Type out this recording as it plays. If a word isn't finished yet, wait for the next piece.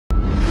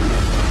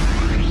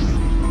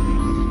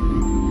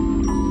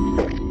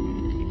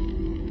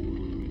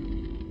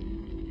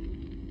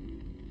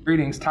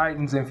Greetings,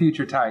 Titans and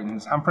future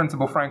Titans. I'm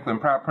Principal Franklin,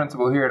 proud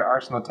principal here at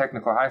Arsenal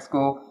Technical High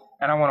School,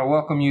 and I want to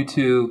welcome you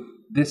to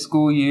this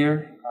school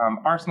year.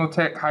 Arsenal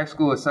Tech High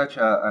School is such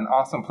an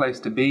awesome place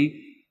to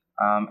be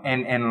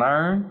and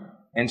learn.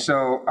 And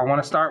so I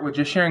want to start with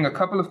just sharing a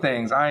couple of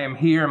things. I am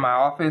here in my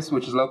office,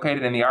 which is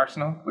located in the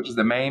Arsenal, which is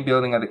the main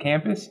building of the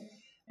campus.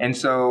 And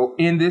so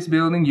in this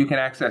building, you can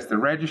access the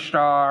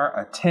registrar,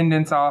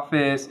 attendance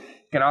office.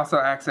 You can also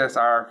access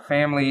our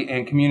family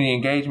and community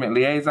engagement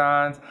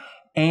liaisons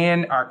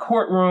and our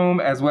courtroom,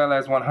 as well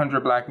as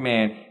 100 Black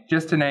Men,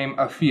 just to name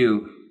a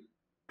few.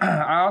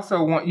 I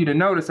also want you to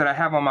notice that I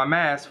have on my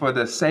mask for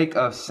the sake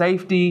of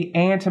safety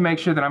and to make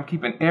sure that I'm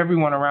keeping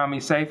everyone around me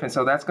safe. And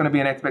so that's going to be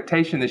an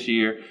expectation this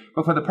year.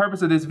 But for the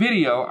purpose of this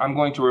video, I'm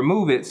going to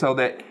remove it so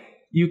that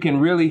you can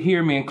really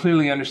hear me and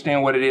clearly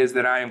understand what it is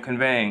that I am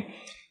conveying.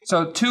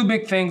 So two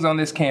big things on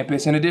this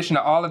campus, in addition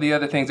to all of the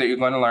other things that you're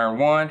going to learn.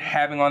 One,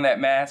 having on that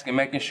mask and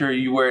making sure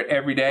you wear it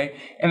every day.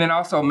 And then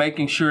also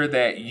making sure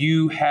that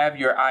you have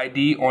your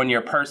ID on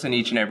your person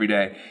each and every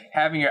day.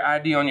 Having your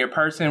ID on your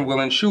person will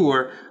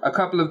ensure a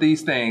couple of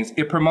these things.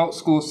 It promotes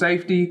school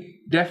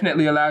safety,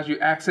 definitely allows you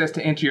access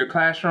to enter your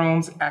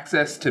classrooms,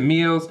 access to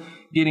meals,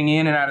 getting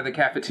in and out of the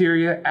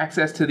cafeteria,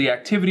 access to the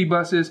activity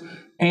buses,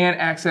 and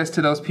access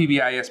to those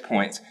PBIS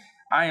points.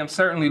 I am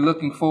certainly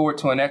looking forward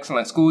to an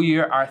excellent school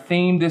year. Our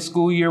theme this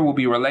school year will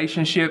be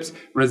relationships,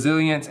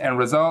 resilience, and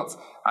results.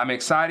 I'm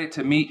excited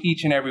to meet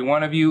each and every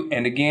one of you.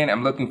 And again,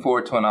 I'm looking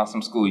forward to an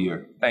awesome school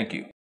year. Thank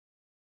you.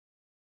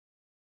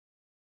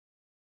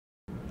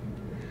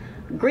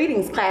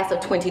 Greetings, class of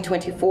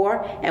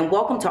 2024, and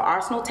welcome to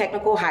Arsenal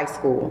Technical High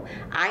School.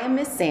 I am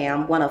Ms.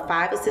 Sam, one of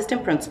 5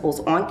 assistant principals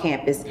on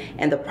campus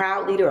and the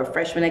proud leader of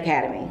Freshman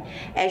Academy.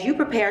 As you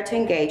prepare to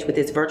engage with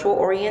this virtual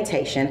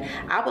orientation,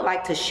 I would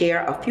like to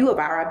share a few of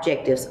our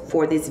objectives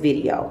for this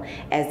video,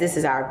 as this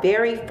is our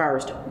very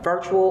first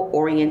virtual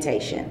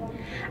orientation.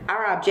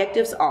 Our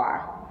objectives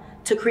are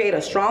to create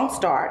a strong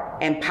start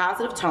and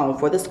positive tone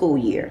for the school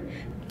year,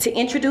 to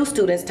introduce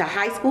students to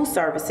high school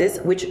services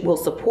which will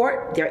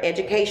support their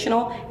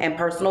educational and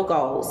personal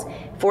goals.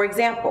 For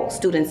example,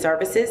 student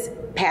services,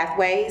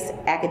 pathways,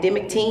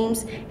 academic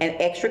teams, and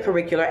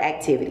extracurricular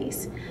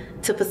activities.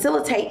 To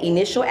facilitate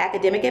initial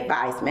academic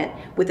advisement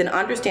with an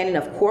understanding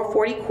of Core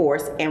 40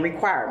 course and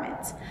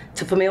requirements.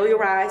 To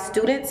familiarize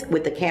students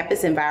with the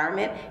campus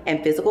environment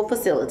and physical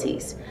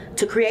facilities.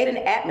 To create an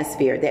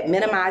atmosphere that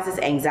minimizes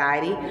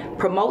anxiety,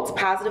 promotes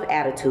positive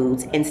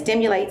attitudes, and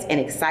stimulates an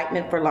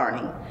excitement for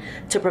learning.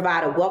 To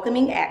provide a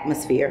welcoming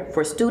atmosphere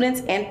for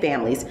students and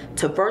families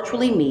to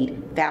virtually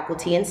meet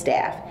faculty and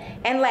staff.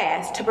 And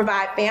last, to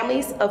provide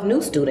families of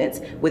new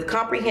students with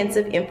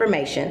comprehensive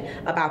information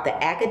about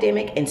the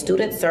academic and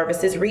student services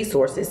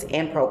resources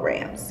and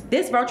programs.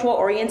 This virtual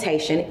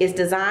orientation is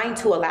designed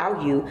to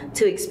allow you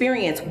to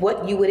experience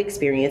what you would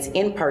experience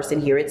in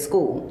person here at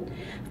school.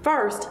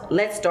 First,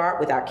 let's start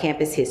with our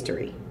campus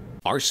history.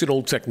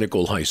 Arsenal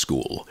Technical High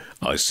School,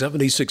 a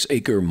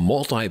 76-acre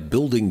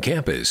multi-building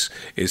campus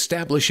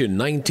established in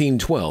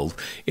 1912,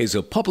 is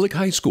a public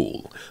high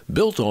school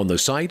built on the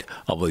site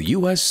of a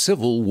U.S.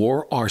 Civil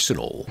War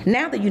arsenal.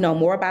 Now that you know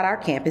more about our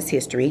campus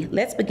history,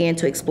 let's begin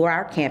to explore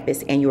our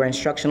campus and your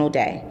instructional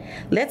day.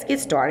 Let's get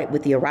started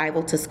with the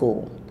arrival to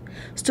school.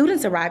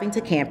 Students arriving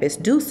to campus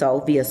do so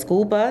via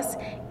school bus,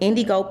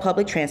 Indigo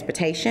public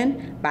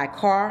transportation, by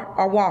car,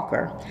 or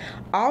walker.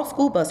 All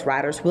school bus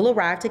riders will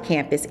arrive to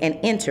campus and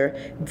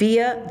enter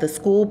via the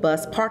school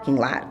bus parking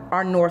lot,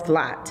 or North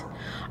Lot.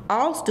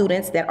 All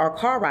students that are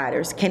car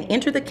riders can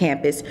enter the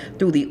campus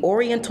through the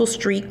Oriental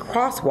Street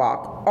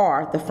crosswalk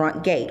or the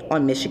front gate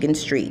on Michigan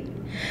Street.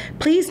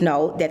 Please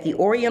note that the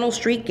Oriental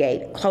Street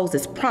gate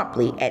closes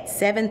promptly at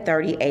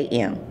 7:30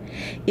 a.m.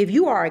 If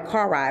you are a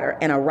car rider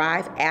and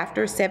arrive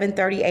after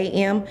 7:30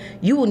 a.m.,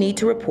 you will need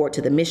to report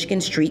to the Michigan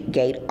Street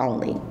gate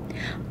only.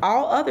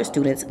 All other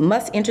students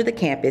must enter the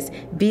campus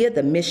via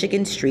the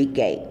Michigan Street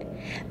gate.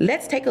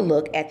 Let's take a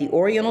look at the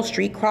Oriental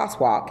Street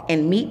crosswalk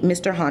and meet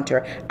Mr.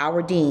 Hunter,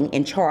 our dean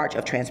in charge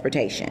of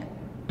transportation.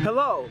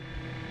 Hello,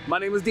 my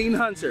name is Dean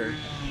Hunter,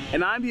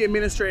 and I'm the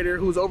administrator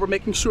who's over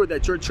making sure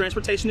that your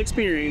transportation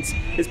experience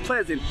is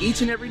pleasant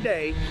each and every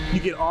day you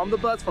get on the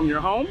bus from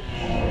your home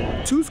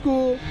to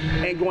school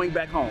and going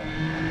back home.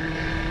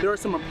 There are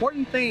some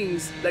important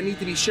things that need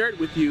to be shared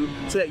with you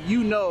so that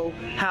you know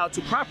how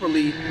to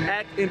properly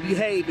act and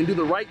behave and do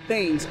the right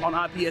things on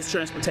IPS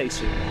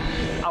transportation.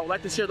 I would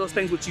like to share those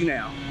things with you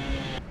now.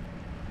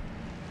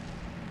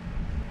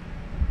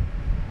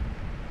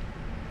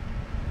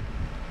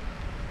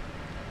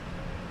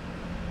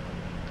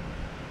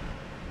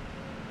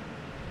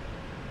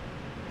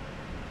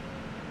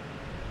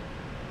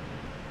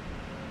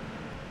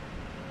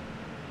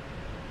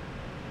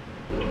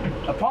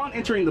 Upon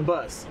entering the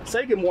bus,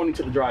 say good morning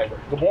to the driver.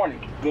 Good morning.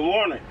 Good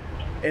morning.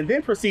 And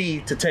then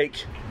proceed to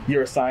take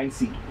your assigned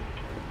seat.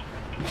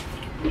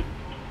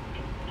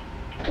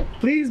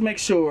 Please make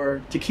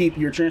sure to keep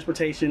your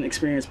transportation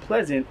experience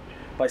pleasant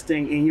by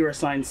staying in your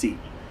assigned seat.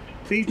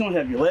 Please don't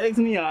have your legs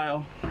in the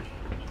aisle.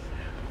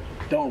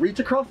 Don't reach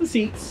across the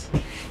seats.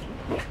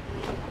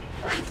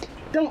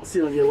 Don't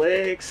sit on your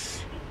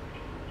legs.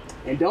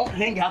 And don't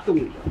hang out the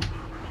window.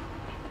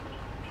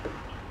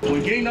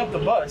 When getting off the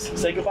bus,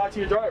 say goodbye to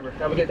your driver.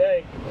 Have a good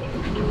day.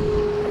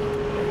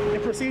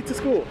 And proceed to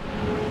school.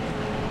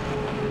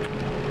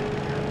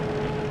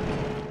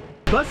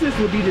 Buses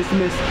will be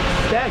dismissed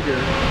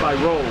staggered by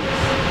rows.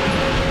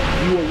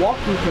 You will walk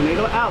through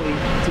Tornado Alley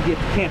to get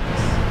to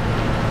campus.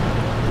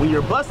 When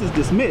your bus is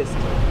dismissed,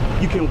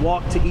 you can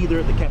walk to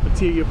either the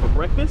cafeteria for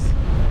breakfast,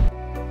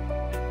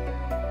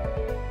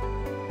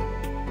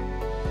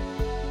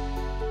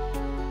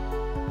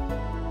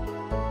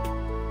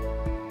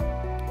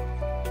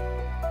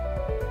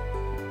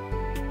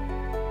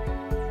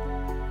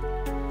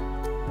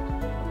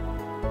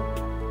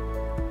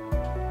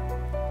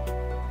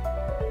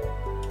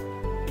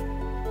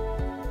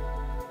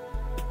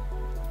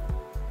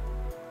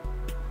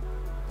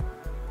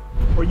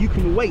 or you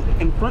can wait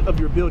in front of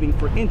your building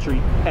for entry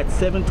at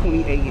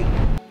 7:20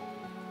 a.m.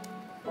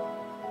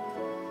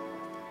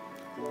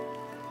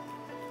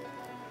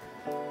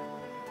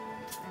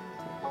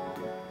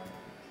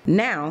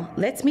 Now,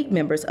 let's meet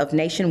members of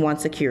Nation One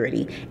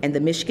Security and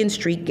the Michigan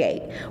Street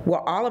Gate,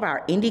 where all of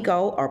our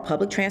Indigo or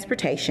public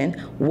transportation,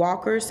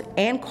 walkers,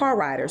 and car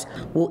riders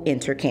will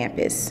enter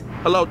campus.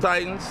 Hello,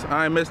 Titans.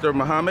 I'm Mr.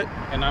 Muhammad.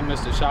 And I'm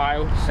Mr.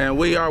 Childs. And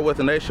we are with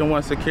Nation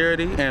One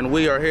Security, and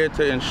we are here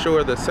to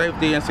ensure the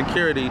safety and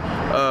security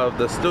of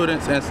the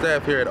students and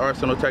staff here at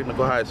Arsenal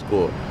Technical High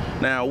School.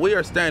 Now, we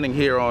are standing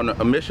here on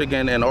a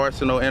Michigan and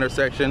Arsenal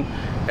intersection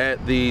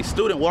at the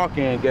student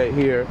walk-in gate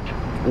here,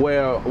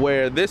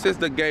 where this is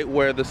the gate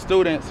where the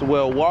students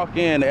will walk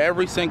in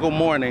every single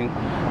morning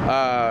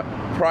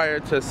prior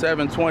to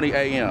 7:20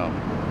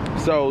 a.m.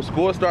 So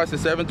school starts at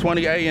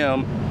 7:20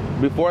 a.m.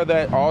 Before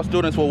that, all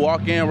students will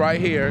walk in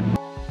right here.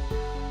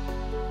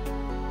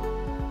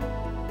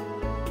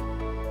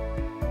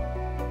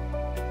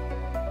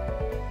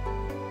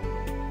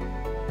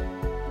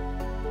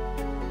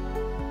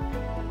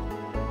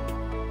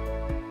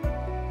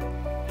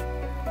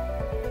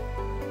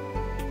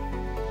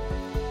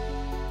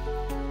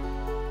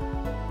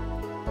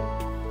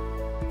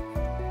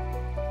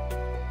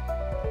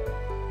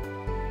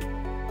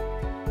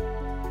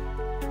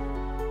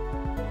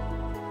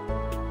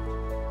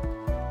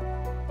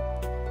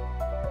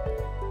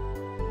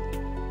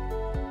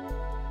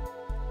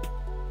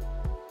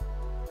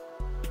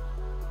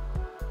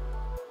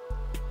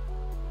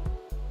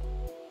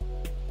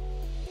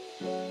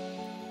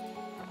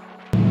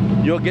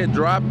 You'll get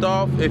dropped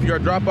off. If you're a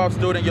drop-off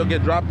student, you'll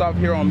get dropped off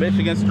here on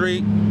Michigan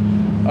Street.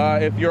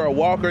 If you're a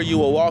walker, you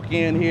will walk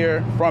in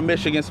here from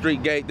Michigan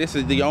Street Gate. This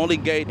is the only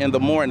gate in the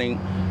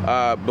morning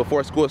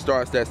before school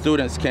starts that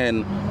students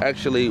can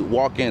actually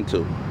walk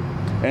into.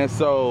 And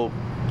so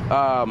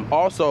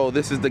also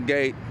this is the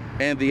gate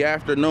in the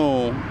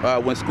afternoon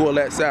when school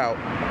lets out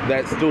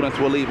that students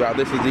will leave out.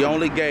 This is the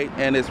only gate,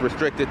 and it's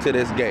restricted to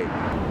this gate.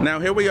 Now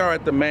here we are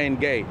at the main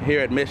gate here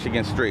at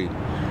Michigan Street.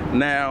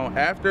 Now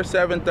after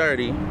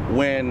 7:30,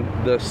 when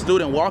the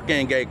student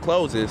walk-in gate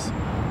closes,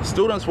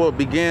 students will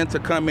begin to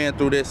come in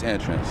through this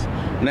entrance.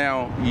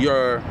 Now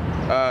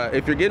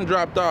if you're getting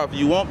dropped off,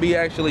 you won't be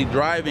actually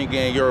driving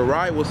in. Your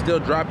ride will still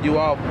drop you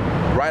off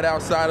right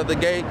outside of the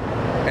gate,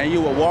 and you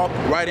will walk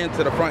right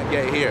into the front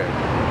gate here.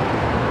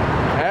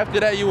 After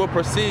that, you will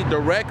proceed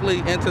directly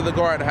into the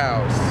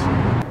guardhouse.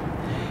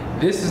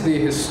 This is the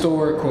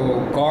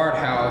historical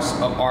guardhouse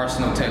of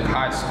Arsenal Tech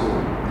High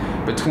School.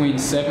 Between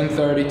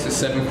 7:30 to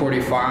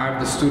 7:45,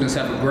 the students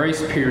have a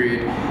grace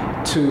period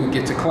to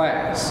get to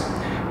class.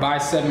 By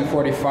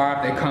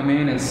 7:45, they come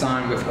in and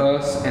sign with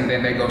us, and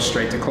then they go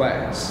straight to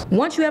class.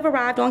 Once you have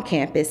arrived on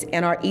campus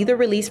and are either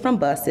released from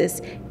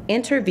buses,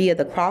 enter via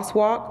the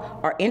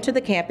crosswalk, or enter the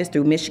campus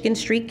through Michigan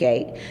Street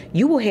Gate,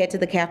 you will head to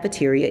the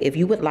cafeteria if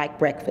you would like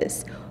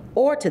breakfast,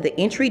 or to the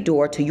entry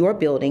door to your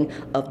building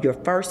of your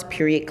first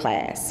period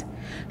class.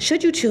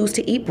 Should you choose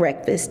to eat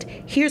breakfast,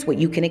 here's what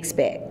you can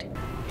expect.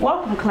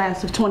 Welcome,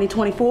 class of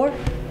 2024.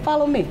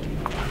 Follow me.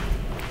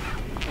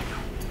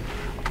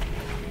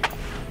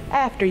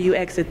 After you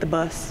exit the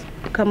bus,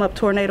 come up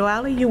Tornado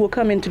Alley, you will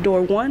come into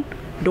door 1,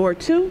 door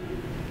 2,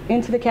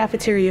 into the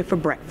cafeteria for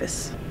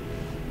breakfast.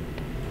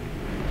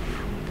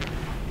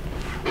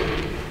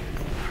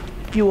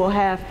 You will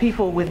have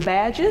people with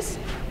badges,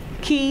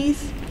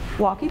 keys,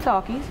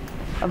 walkie-talkies,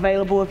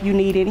 available if you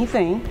need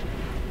anything.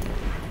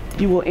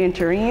 You will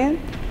enter in,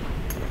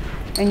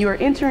 and you are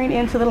entering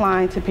into the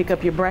line to pick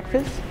up your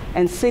breakfast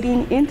and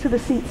sitting into the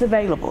seats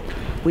available.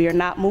 We are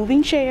not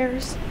moving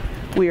chairs.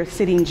 We are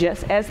sitting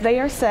just as they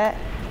are set.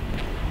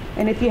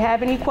 And if you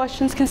have any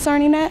questions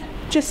concerning that,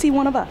 just see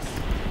one of us.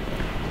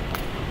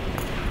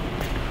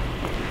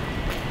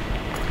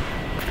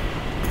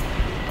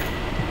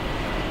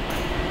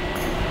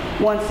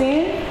 Once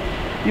in,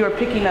 you are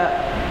picking up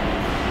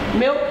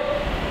milk,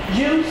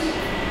 juice,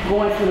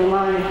 going through the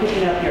line and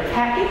picking up your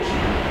package.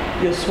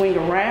 You'll swing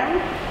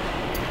around.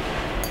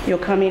 You'll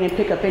come in and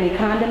pick up any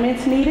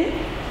condiments needed.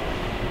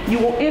 You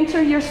will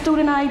enter your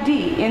student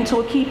ID into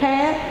a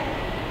keypad.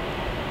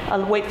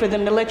 I'll wait for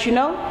them to let you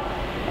know,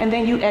 and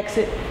then you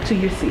exit to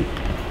your seat.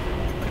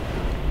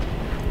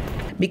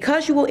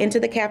 Because you will enter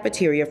the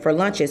cafeteria for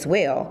lunch as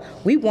well,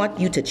 we want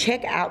you to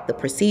check out the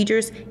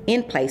procedures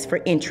in place for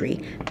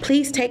entry.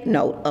 Please take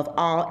note of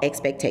all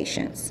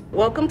expectations.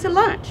 Welcome to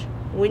lunch.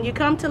 When you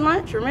come to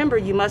lunch, remember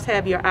you must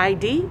have your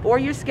ID or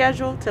your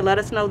schedule to let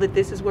us know that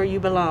this is where you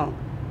belong.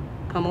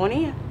 Come on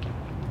in.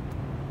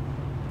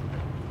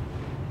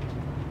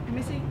 Let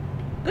me see.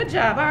 Good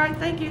job. All right,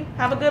 thank you.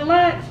 Have a good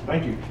lunch.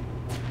 Thank you.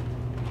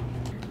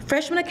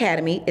 Freshman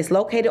Academy is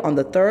located on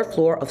the 3rd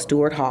floor of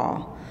Stewart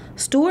Hall.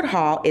 Stewart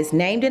Hall is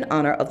named in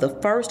honor of the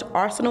first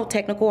Arsenal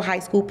Technical High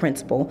School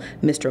principal,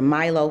 Mr.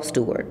 Milo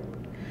Stewart.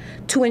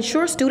 To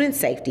ensure student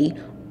safety,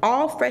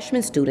 all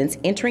freshman students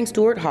entering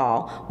Stewart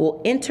Hall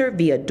will enter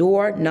via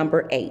door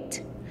number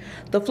 8.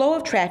 The flow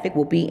of traffic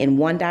will be in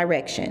one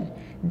direction.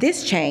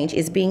 This change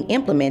is being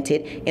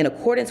implemented in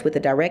accordance with the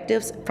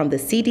directives from the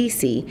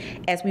CDC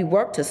as we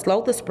work to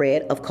slow the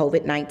spread of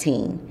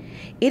COVID-19.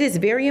 It is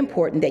very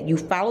important that you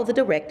follow the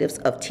directives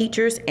of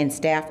teachers and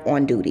staff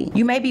on duty.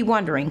 You may be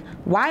wondering,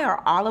 why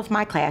are all of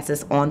my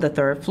classes on the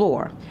 3rd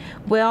floor?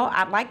 Well,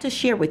 I'd like to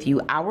share with you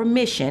our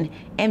mission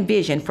and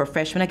vision for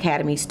Freshman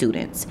Academy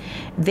students.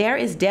 There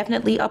is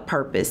definitely a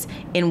purpose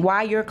in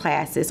why your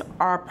classes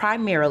are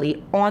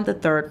primarily on the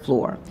 3rd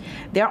floor.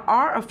 There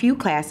are a few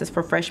classes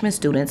for freshman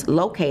students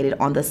located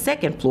on the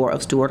 2nd floor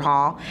of Stewart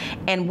Hall,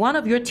 and one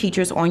of your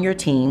teachers on your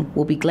team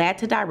will be glad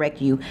to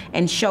direct you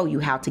and show you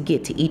how to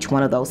get to each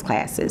one of those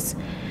classes.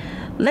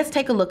 Let's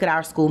take a look at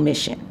our school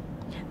mission.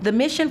 The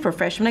mission for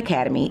Freshman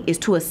Academy is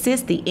to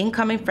assist the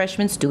incoming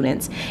freshman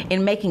students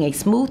in making a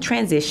smooth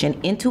transition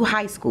into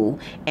high school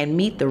and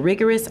meet the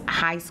rigorous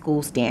high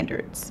school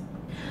standards.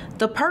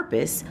 The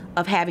purpose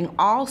of having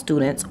all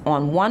students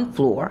on one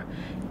floor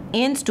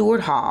in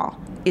Stewart Hall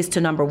is to,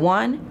 number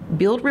 1,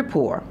 build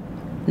rapport,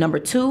 number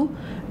 2,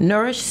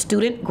 nourish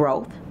student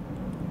growth,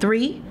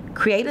 3,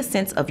 create a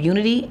sense of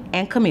unity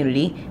and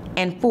community,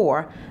 and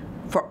 4,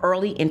 for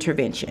early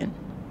intervention.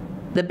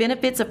 The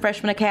benefits of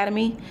Freshman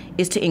Academy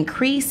is to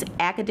increase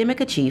academic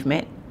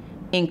achievement,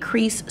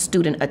 increase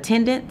student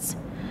attendance,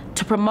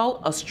 to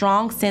promote a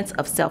strong sense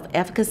of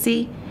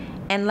self-efficacy,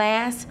 and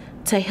last,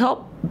 to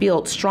help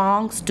build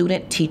strong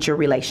student-teacher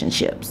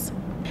relationships.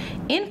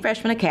 In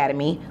Freshman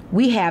Academy,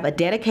 we have a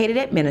dedicated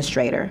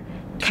administrator,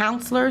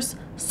 counselors,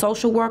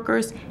 social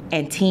workers,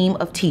 and team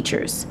of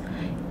teachers.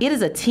 It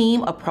is a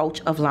team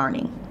approach of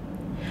learning.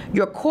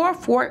 Your core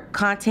 4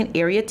 content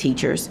area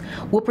teachers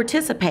will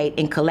participate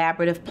in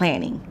collaborative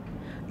planning.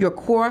 Your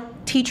core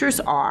teachers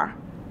are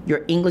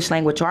your English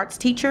Language Arts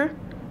teacher,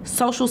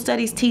 social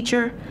studies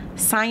teacher,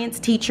 science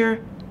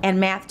teacher, and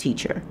math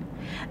teacher.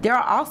 There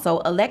are also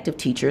elective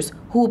teachers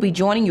who will be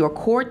joining your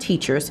core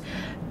teachers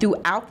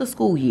throughout the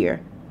school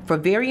year for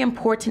very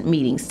important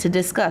meetings to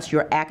discuss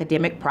your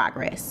academic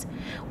progress.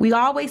 We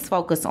always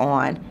focus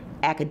on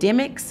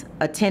academics,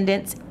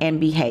 attendance, and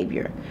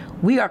behavior.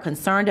 We are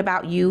concerned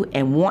about you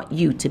and want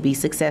you to be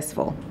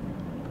successful.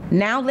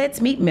 Now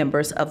let's meet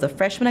members of the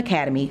Freshman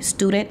Academy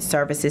Student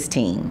Services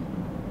Team.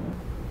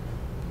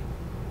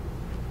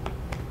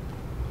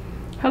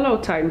 Hello,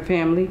 Titan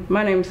family.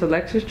 My name is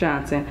Alexis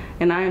Johnson,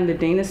 and I am the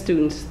Dean of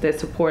Students that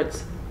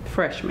supports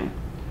freshmen.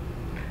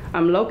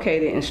 I'm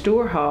located in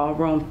Stewart Hall,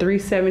 room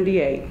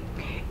 378.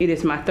 It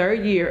is my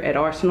 3rd year at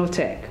Arsenal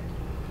Tech.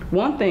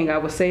 One thing I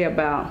would say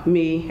about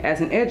me as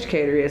an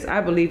educator is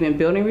I believe in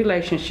building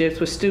relationships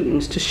with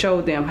students to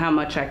show them how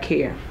much I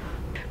care.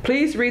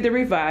 Please read the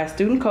revised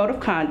Student Code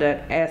of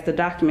Conduct as the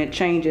document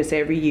changes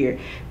every year.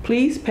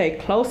 Please pay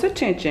close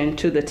attention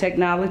to the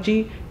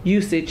technology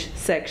usage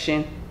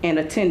section and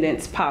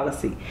attendance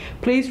policy.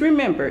 Please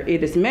remember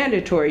it is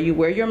mandatory you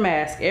wear your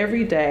mask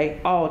every day,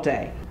 all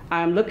day.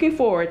 I am looking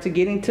forward to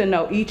getting to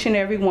know each and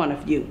every one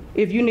of you.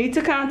 If you need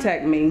to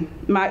contact me,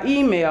 my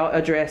email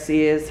address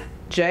is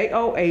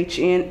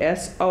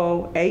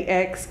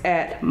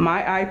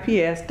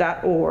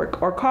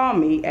johnsoax@myips.org or call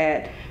me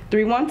at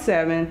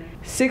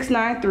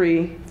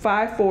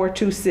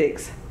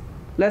 317-693-5426.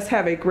 Let's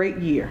have a great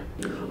year.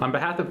 On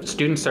behalf of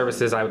Student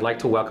Services, I would like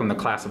to welcome the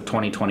class of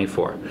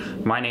 2024.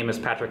 My name is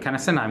Patrick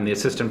Kennison. I'm the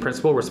assistant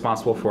principal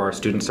responsible for our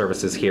student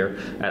services here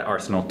at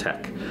Arsenal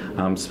Tech.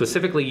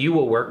 Specifically, you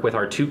will work with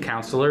our 2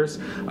 counselors,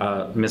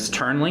 Ms.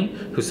 Turnley,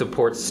 who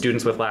supports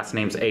students with last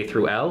names A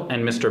through L,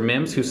 and Mr.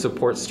 Mims, who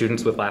supports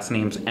students with last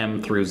names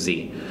M through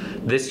Z.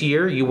 This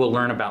year, you will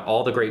learn about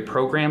all the great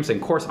programs and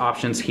course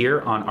options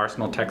here on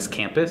Arsenal Tech's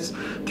campus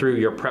through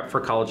your Prep for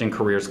College and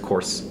Careers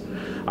course.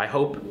 I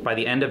hope by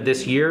the end of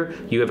this year,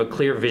 you have a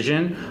clear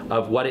vision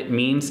of what it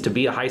means to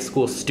be a high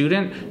school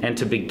student and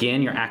to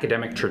begin your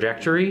academic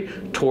trajectory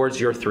towards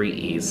your 3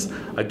 E's.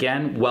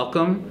 Again,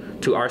 welcome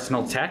to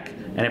Arsenal Tech,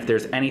 and if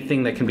there's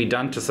anything that can be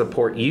done to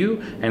support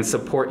you and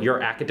support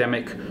your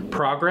academic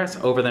progress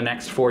over the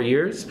next 4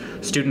 years,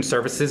 Student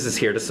Services is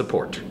here to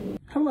support.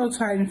 Hello,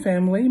 Titan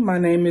family. My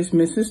name is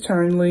Mrs.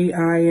 Turnley.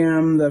 I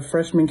am the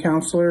freshman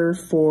counselor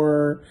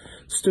for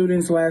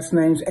students' last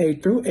names A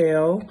through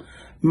L.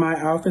 My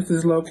office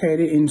is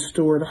located in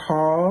Stewart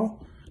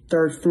Hall,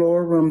 3rd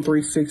floor, room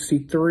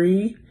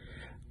 363.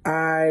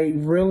 I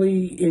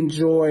really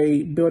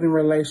enjoy building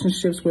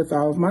relationships with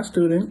all of my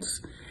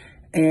students,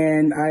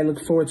 and I look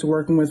forward to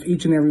working with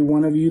each and every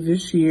one of you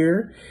this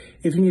year.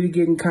 If you need to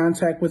get in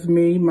contact with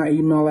me, my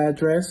email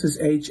address is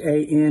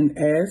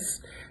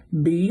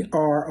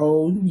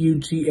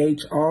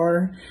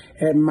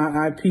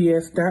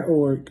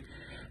hansbroughr@myips.org.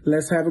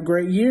 Let's have a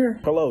great year.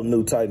 Hello,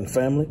 New Titan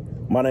family.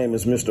 My name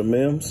is Mr.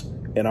 Mims,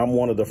 and I'm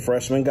one of the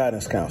freshman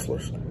guidance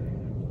counselors.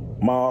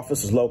 My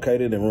office is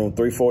located in room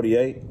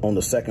 348 on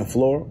the second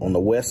floor on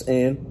the west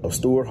end of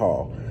Stewart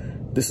Hall.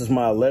 This is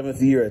my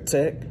 11th year at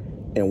Tech,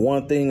 and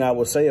one thing I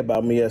would say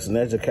about me as an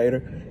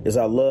educator is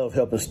I love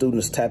helping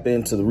students tap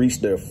into to reach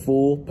their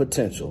full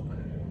potential.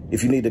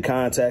 If you need to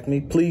contact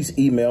me, please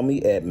email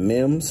me at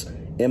mims,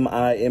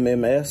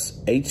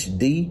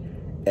 MIMMSHD,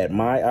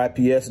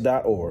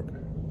 @myips.org.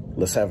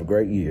 Let's have a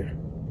great year.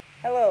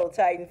 Hello,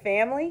 Titan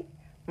family.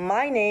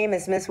 My name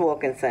is Miss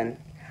Wilkinson.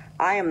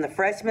 I am the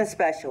freshman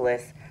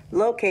specialist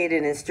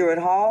located in Stewart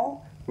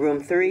Hall, room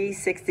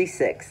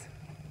 366.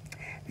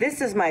 This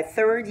is my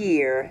 3rd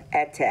year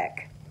at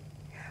Tech.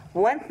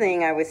 One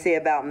thing I would say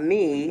about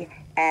me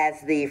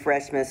as the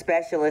freshman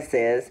specialist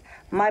is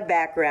my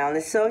background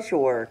is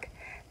social work.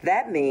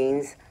 That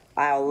means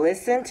I'll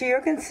listen to your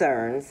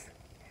concerns,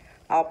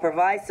 I'll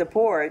provide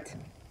support,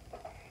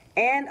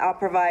 and I'll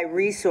provide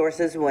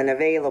resources when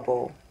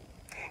available.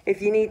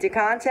 If you need to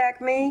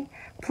contact me,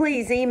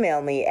 please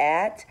email me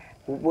at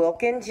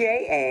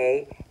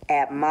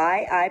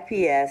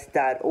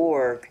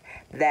wilkinja@myips.org.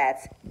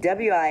 That's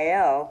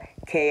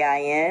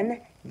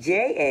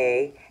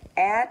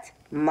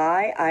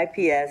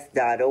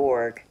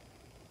WILKINJA@myips.org.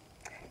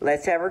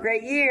 Let's have a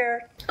great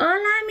year.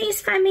 Hola,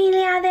 mis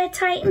familia de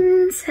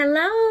Titans.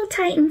 Hello,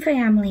 Titan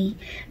family.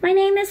 My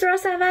name is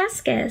Rosa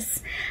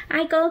Vasquez.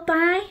 I go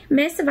by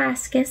Miss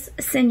Vasquez,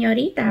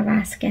 Señorita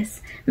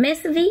Vasquez,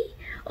 Miss V,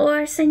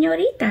 or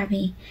Señorita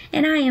V,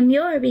 and I am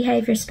your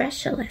behavior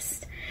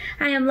specialist.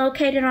 I am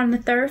located on the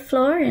 3rd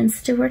floor in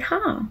Stewart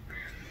Hall.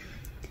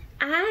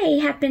 I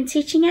have been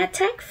teaching at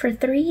Tech for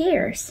 3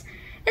 years.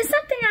 And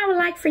something I would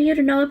like for you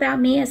to know about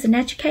me as an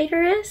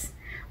educator is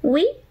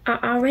we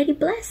are already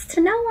blessed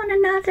to know one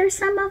another,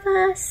 some of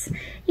us.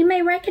 You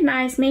may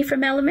recognize me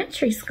from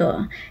elementary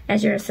school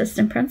as your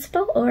assistant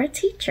principal or a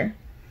teacher.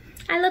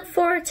 I look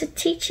forward to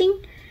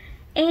teaching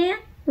and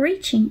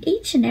reaching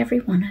each and every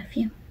one of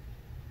you.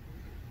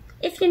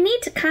 If you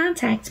need to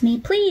contact me,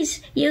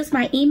 please use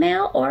my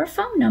email or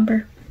phone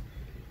number.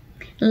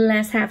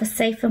 Let's have a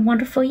safe and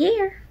wonderful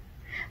year.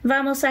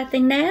 Vamos a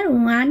tener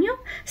un año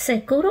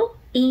seguro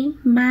y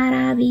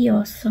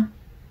maravilloso.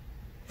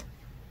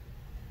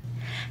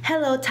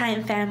 Hello,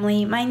 Titan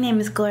family. My name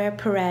is Gloria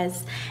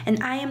Perez,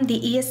 and I am the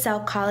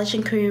ESL College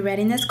and Career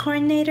Readiness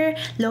Coordinator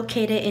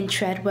located in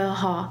Treadwell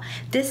Hall.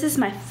 This is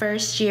my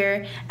 1st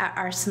year at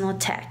Arsenal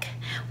Tech.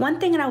 One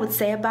thing that I would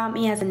say about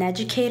me as an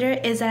educator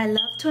is that I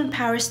love to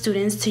empower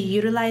students to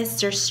utilize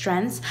their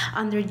strengths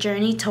on their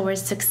journey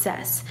towards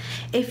success.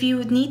 If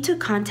you need to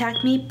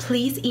contact me,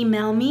 please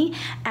email me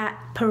at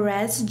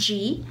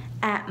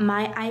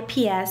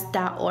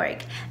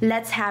perezg@myips.org.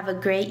 Let's have a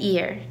great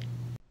year.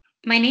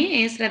 My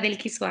name is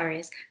Radelki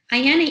Suarez. I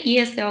am an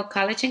ESL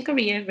College and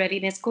Career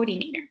Readiness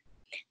Coordinator.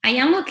 I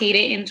am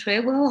located in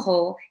Treadwell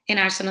Hall in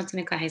Arsenal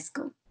Technical High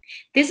School.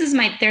 This is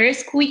my 3rd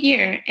school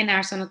year in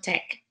Arsenal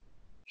Tech.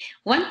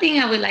 One thing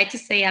I would like to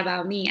say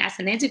about me as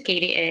an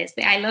educator is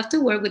that I love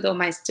to work with all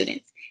my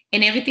students,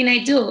 and everything I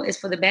do is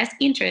for the best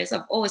interest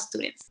of all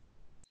students.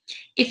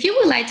 If you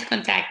would like to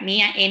contact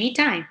me at any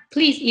time,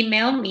 please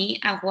email me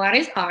at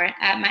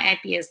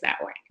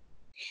juarezr@myips.org.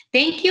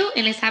 Thank you,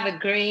 and let's have a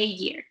great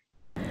year.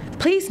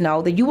 Please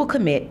know that you will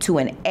commit to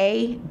an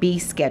A-B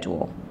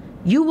schedule.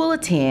 You will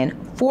attend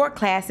 4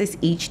 classes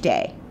each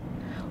day,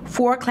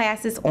 4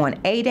 classes on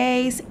A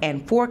days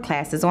and 4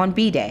 classes on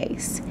B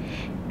days.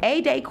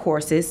 A-day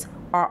courses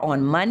are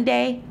on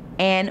Monday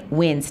and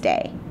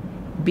Wednesday.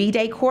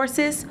 B-day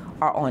courses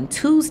are on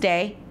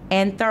Tuesday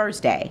and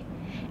Thursday.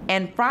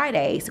 And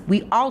Fridays,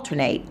 we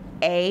alternate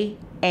A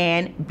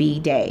and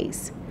B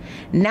days.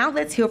 Now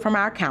let's hear from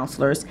our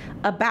counselors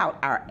about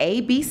our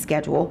A-B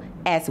schedule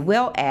as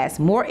well as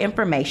more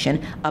information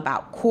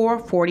about Core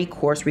 40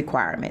 course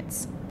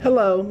requirements.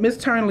 Hello, Ms.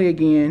 Turnley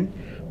again.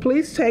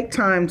 Please take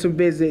time to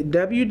visit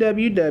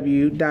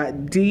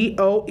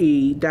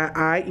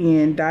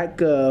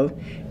www.doe.in.gov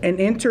and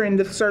enter in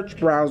the search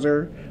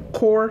browser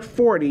Core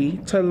 40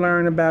 to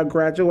learn about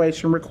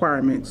graduation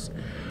requirements.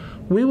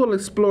 We will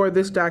explore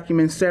this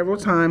document several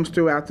times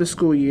throughout the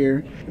school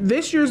year.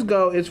 This year's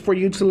goal is for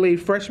you to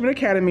leave Freshman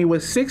Academy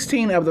with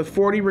 16 of the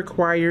 40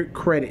 required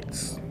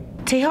credits.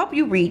 To help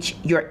you reach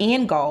your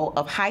end goal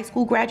of high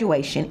school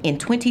graduation in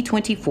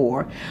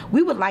 2024,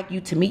 we would like you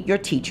to meet your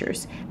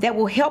teachers that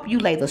will help you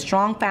lay the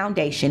strong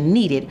foundation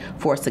needed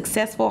for a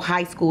successful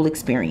high school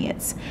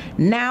experience.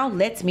 Now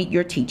let's meet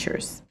your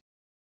teachers.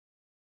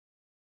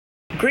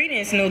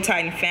 Greetings, New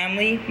Titan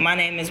family. My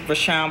name is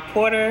Brashawn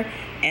Porter,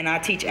 and I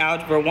teach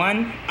Algebra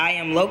 1. I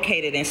am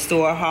located in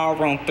Stewart Hall,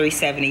 room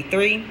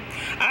 373.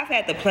 I've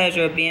had the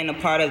pleasure of being a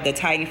part of the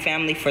Titan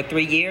family for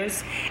 3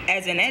 years.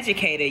 As an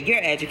educator, your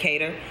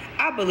educator,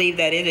 I believe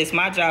that it is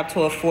my job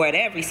to afford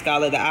every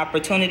scholar the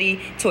opportunity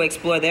to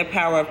explore their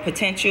power of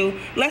potential.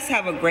 Let's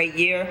have a great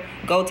year.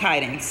 Go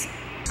Titans.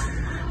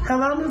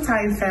 Hello, New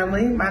Titan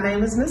family. My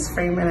name is Ms.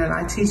 Freeman, and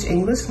I teach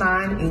English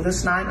 9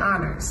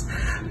 Honors.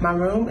 My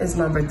room is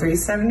number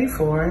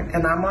 374,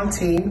 and I'm on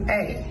Team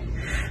A.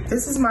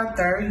 This is my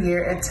 3rd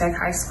year at Tech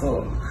High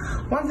School.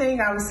 One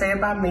thing I would say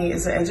about me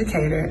as an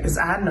educator is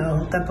I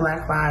know that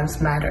Black Lives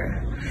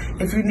Matter.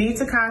 If you need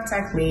to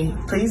contact me,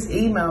 please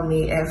email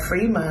me at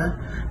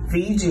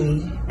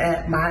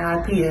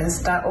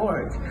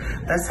freemavg@myips.org.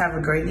 Let's have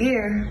a great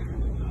year.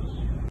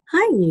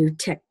 Hi, New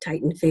Tech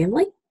Titan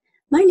family.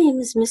 My name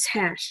is Miss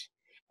Hash,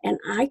 and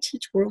I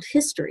teach world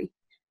history.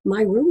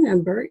 My room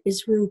number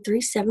is room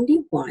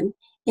 371,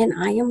 and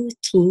I am with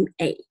Team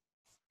A.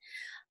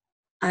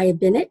 I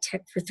have been at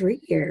Tech for 3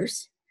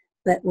 years,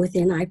 but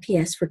within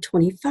IPS for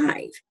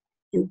 25,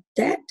 and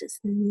that does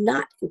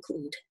not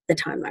include the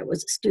time I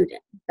was a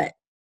student, but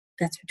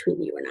that's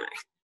between you and I,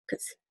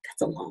 because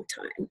that's a long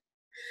time.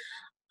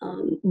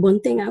 One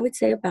thing I would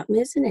say about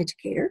me as an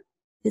educator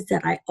is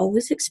that I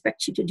always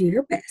expect you to do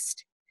your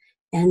best,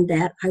 and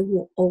that I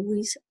will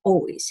always,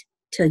 always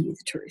tell you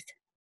the truth.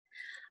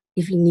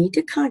 If you need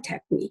to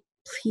contact me,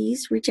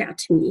 please reach out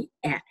to me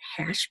at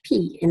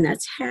 #P, and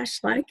that's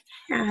hash like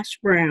hash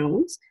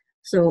browns,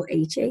 so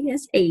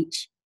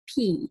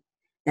HASHP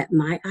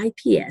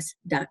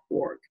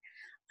 @myips.org.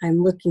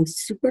 I'm looking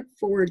super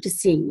forward to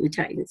seeing you,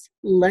 Titans.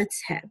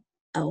 Let's have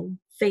a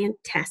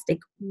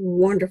fantastic,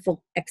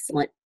 wonderful,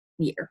 excellent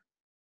year.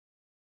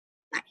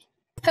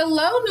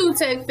 Hello, New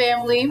Tech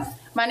family.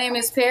 My name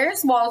is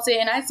Paris Walton,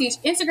 and I teach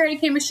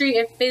integrated chemistry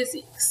and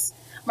physics.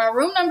 My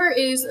room number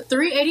is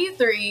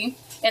 383,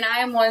 and I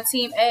am on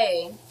Team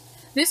A.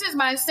 This is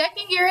my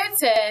 2nd year at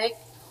Tech.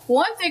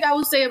 One thing I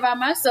will say about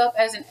myself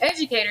as an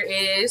educator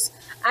is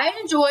I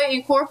enjoy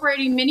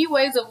incorporating many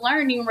ways of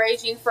learning,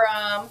 ranging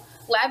from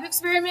lab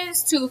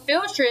experiments to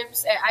field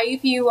trips at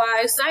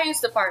IUPUI's science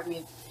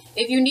department.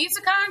 If you need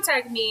to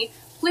contact me,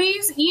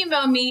 please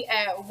email me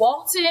at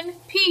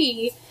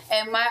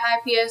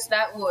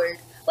waltonp@myips.org.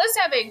 Let's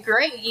have a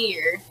great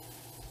year.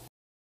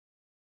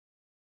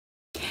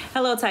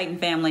 Hello, Titan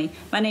family.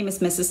 My name is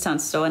Mrs.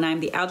 Tunstall, and I'm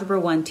the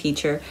Algebra 1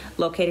 teacher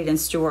located in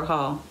Stewart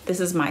Hall. This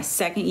is my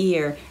 2nd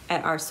year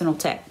at Arsenal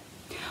Tech.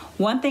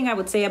 One thing I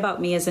would say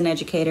about me as an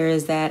educator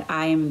is that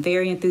I am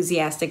very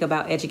enthusiastic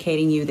about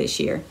educating you this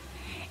year.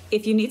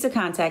 If you need to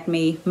contact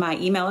me, my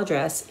email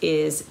address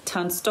is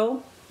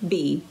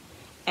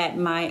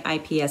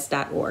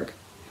tunstallb@myips.org.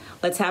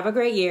 Let's have a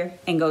great year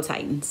and go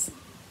Titans.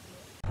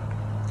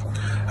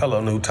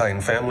 Hello, New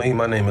Titan family.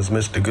 My name is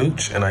Mr.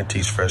 Gooch, and I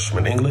teach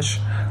freshman English.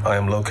 I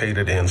am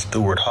located in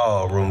Stewart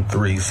Hall, room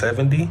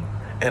 370,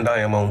 and I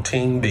am on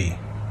Team B.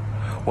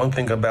 One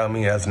thing about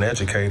me as an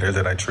educator is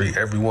that I treat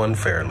everyone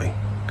fairly.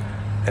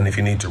 And if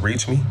you need to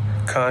reach me,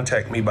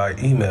 contact me by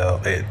email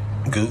at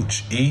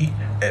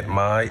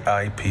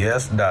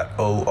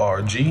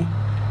gooche@myips.org.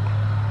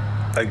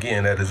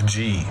 Again, that is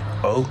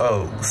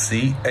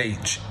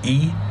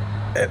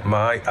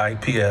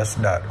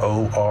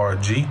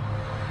GOOCHE@myips.org.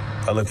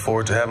 I look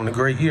forward to having a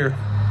great year.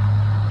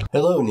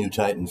 Hello, New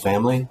Titan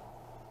family.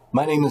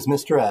 My name is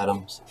Mr.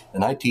 Adams,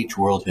 and I teach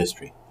world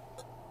history.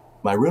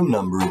 My room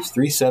number is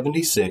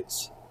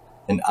 376,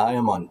 and I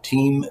am on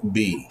Team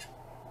B.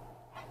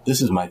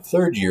 This is my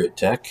 3rd year at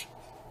Tech.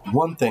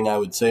 One thing I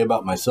would say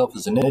about myself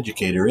as an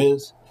educator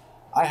is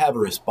I have a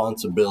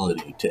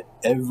responsibility to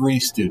every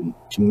student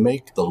to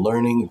make the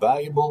learning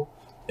valuable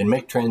and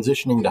make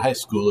transitioning to high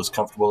school as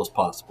comfortable as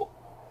possible.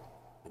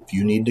 If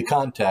you need to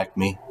contact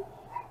me,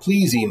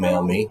 please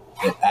email me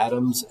at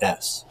adamss,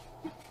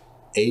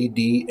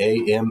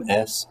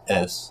 ADAMSS,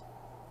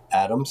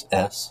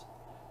 adamss,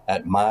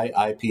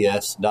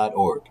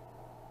 @myips.org.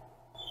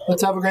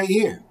 Let's have a great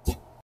year.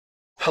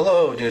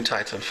 Hello, New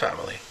Titan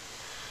family.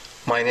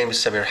 My name is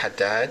Samir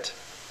Haddad,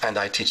 and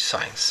I teach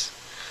science.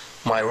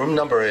 My room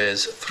number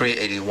is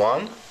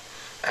 381,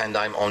 and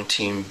I'm on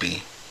Team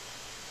B.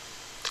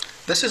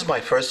 This is my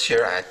 1st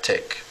year at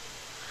Tech.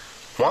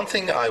 One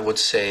thing I would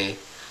say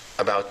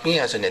about me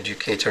as an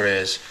educator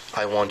is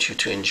I want you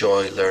to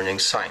enjoy learning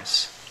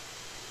science.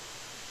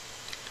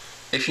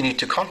 If you need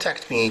to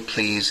contact me,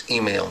 please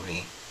email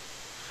me.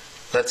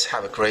 Let's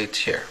have a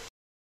great year.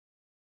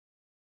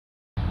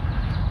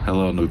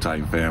 Hello, New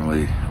Titan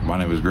family. My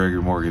name is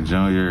Gregory Morgan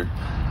Jr.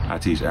 I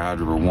teach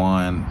Algebra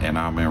 1, and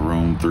I'm in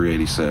room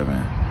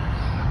 387.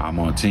 I'm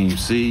on Team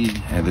C,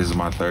 and this is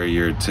my 3rd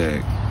year at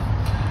Tech.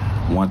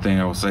 One thing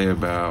I will say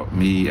about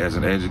me as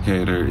an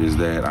educator is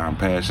that I'm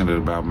passionate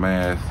about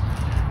math,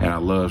 and I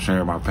love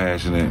sharing my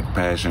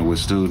passion with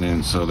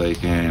students so they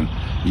can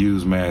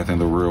use math in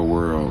the real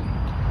world.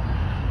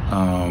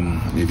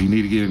 If you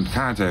need to get in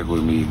contact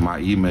with me, my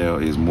email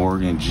is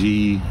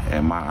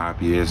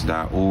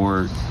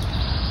morgang@myips.org.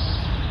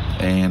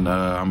 and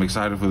I'm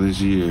excited for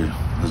this year.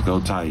 Let's go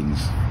Titans.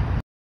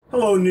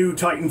 Hello, new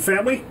Titan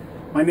family.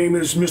 My name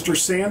is Mr.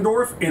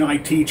 Sandorf, and I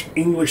teach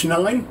English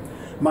 9.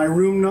 My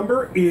room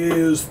number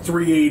is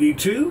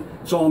 382.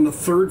 It's on the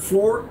 3rd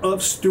floor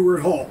of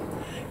Stewart Hall.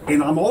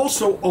 And I'm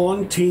also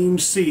on Team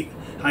C.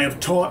 I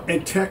have taught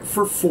at Tech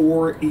for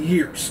 4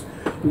 years.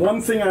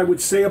 One thing I would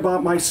say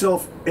about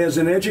myself as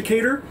an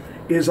educator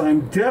is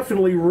I'm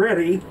definitely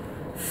ready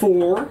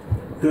for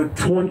the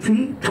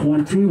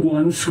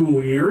 2021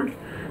 school year.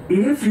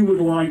 If you would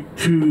like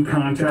to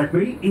contact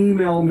me,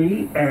 email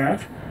me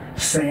at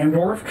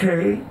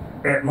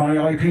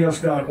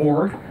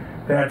sandorfk@myips.org.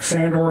 That's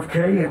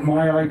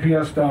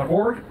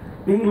sandorfk@myips.org.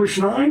 English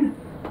 9,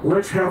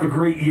 let's have a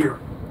great year.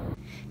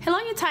 Hello,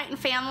 you Titan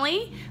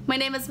family. My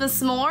name is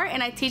Ms. Moore,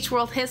 and I teach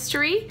world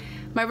history.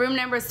 My room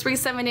number is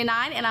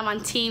 379, and I'm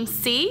on Team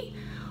C.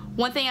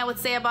 One thing I would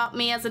say about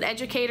me as an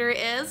educator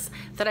is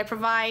that I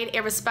provide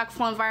a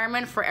respectful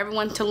environment for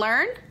everyone to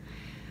learn.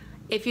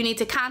 If you need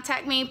to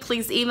contact me,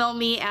 please email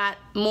me at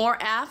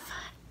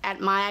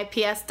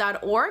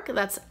mooref@myips.org.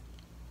 That's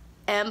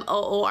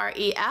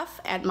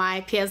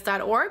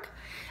MOOREF@myips.org.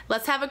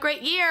 Let's have a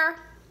great year.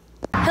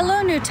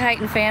 Hello, new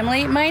Titan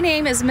family. My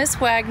name is Miss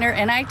Wagner,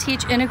 and I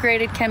teach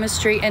integrated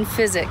chemistry and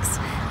physics.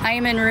 I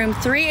am in room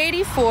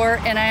 384,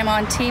 and I am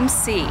on Team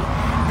C.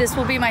 This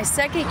will be my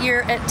 2nd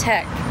year at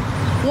Tech.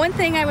 One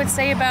thing I would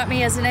say about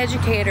me as an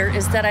educator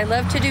is that I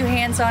love to do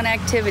hands-on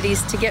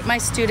activities to get my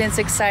students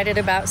excited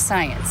about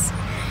science.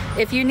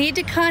 If you need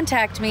to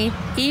contact me,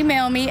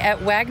 email me at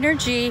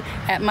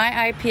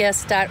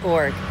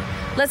wagnerg@myips.org.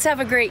 Let's have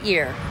a great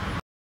year.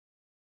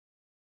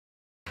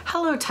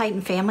 Hello,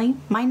 Titan family.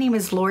 My name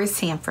is Lori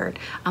Sanford.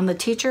 I'm the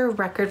teacher of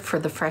record for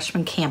the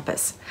freshman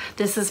campus.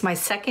 This is my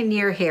 2nd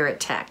year here at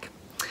Tech.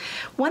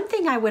 One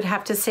thing I would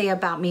have to say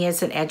about me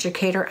as an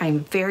educator,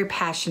 I'm very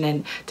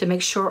passionate to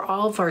make sure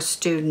all of our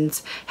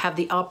students have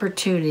the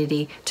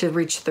opportunity to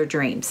reach their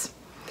dreams.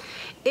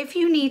 If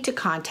you need to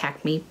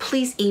contact me,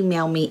 please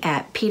email me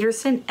at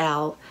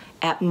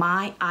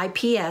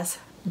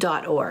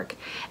petersonl@myips.org.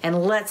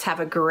 And let's have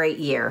a great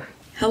year.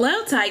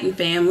 Hello, Titan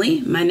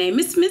family. My name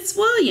is Miss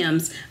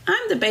Williams.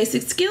 I'm the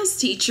basic skills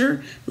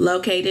teacher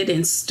located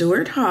in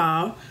Stewart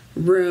Hall,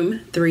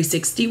 room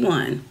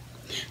 361.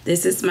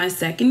 This is my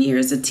 2nd year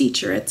as a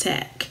teacher at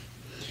Tech.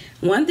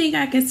 One thing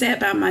I can say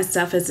about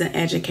myself as an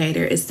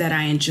educator is that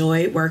I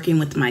enjoy working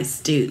with my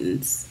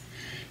students.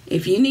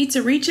 If you need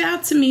to reach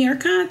out to me or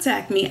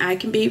contact me, I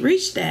can be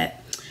reached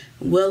at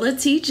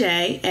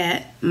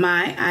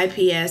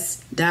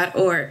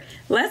willatj@myips.org.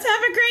 Let's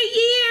have a great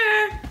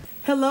year.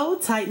 Hello,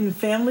 Titan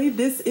family.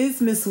 This is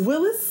Miss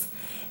Willis,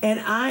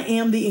 and I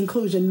am the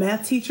inclusion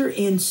math teacher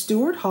in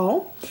Stewart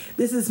Hall.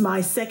 This is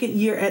my 2nd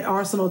year at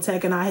Arsenal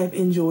Tech, and I have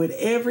enjoyed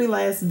every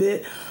last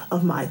bit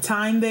of my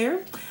time there.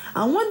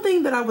 One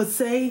thing that I would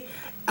say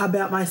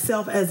about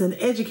myself as an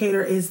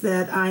educator is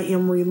that I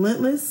am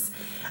relentless.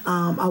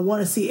 I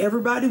want to see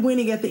everybody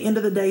winning at the end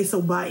of the day,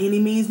 so by any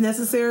means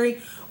necessary,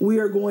 we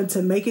are going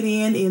to make it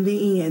in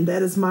the end.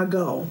 That is my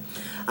goal.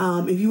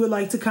 If you would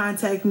like to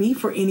contact me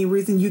for any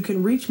reason, you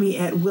can reach me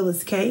at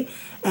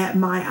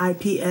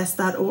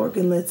willisk@myips.org,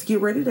 and let's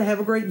get ready to have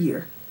a great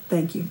year.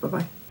 Thank you.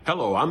 Bye-bye.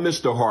 Hello, I'm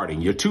Mr.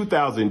 Harding, your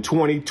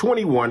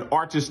 2020-21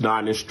 Artist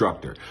 9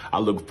 instructor. I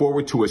look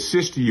forward to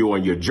assisting you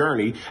on your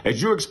journey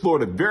as you explore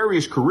the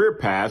various career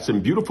paths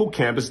and beautiful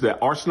campus that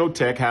Arsenal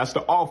Tech has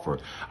to offer.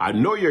 I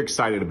know you're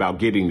excited about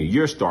getting the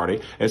year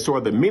started, and so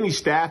are the many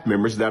staff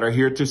members that are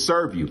here to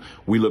serve you.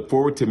 We look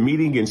forward to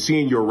meeting and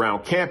seeing you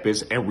around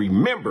campus, and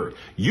remember,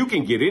 you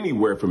can get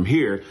anywhere from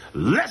here.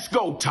 Let's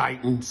go,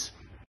 Titans!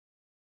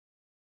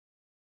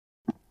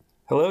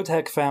 Hello,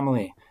 Tech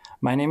family.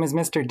 My name is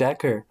Mr.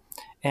 Decker,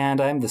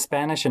 and I'm the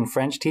Spanish and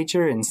French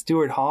teacher in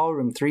Stewart Hall,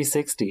 room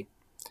 360.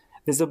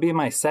 This will be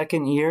my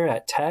 2nd year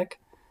at Tech,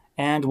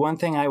 and one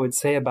thing I would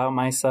say about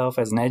myself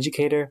as an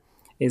educator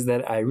is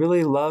that I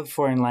really love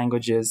foreign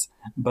languages,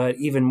 but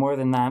even more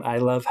than that, I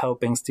love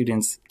helping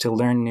students to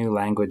learn new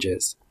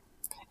languages.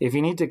 If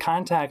you need to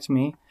contact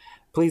me,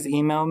 please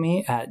email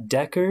me at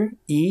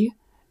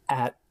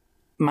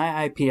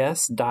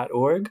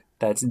deckere@myips.org.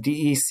 That's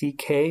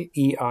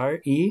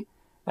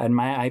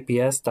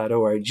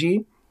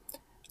DECKERE@myips.org.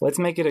 Let's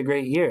make it a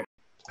great year.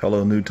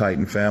 Hello, new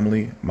Titan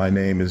family. My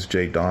name is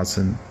Jay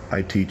Dawson.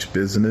 I teach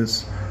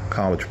business,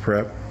 college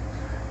prep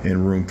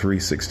in room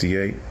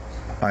 368.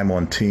 I'm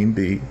on Team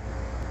B.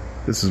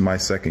 This is my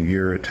 2nd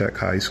year at Tech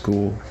High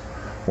School.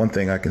 One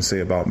thing I can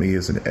say about me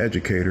as an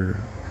educator,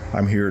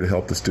 I'm here to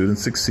help the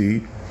students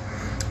succeed.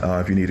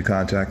 If you need to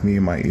contact me,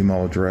 my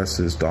email address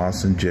is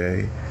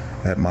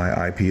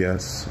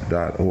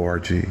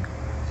dawsonj@myips.org.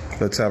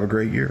 Let's have a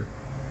great year.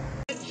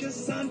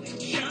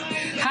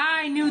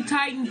 Hi, new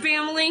Titan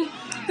family.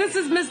 This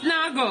is Miss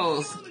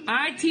Nagos.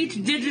 I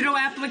teach digital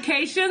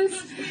applications.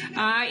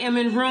 I am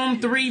in room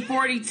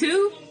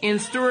 342 in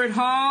Stewart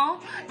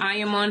Hall. I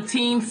am on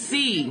Team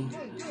C.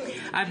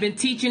 I've been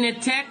teaching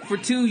at Tech for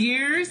 2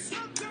 years.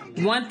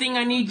 One thing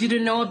I need you to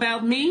know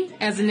about me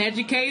as an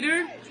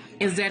educator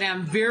is that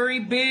I'm very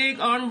big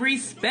on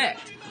respect.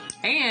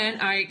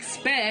 And I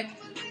expect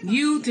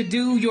you to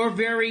do your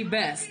very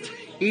best.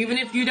 Even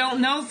if you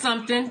don't know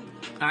something,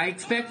 I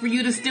expect for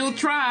you to still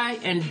try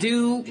and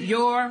do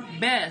your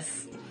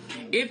best.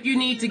 If you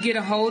need to get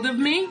a hold of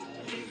me,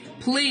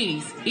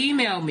 please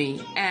email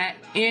me at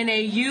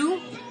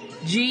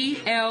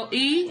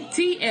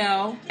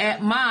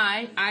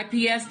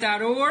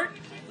naugletl@myips.org.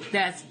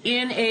 That's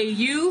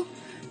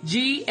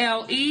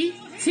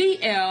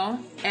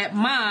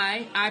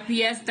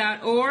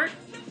naugletl@myips.org.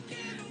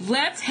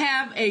 Let's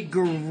have a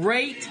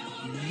great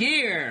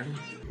year.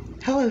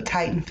 Hello,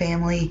 Titan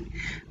family.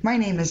 My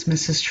name is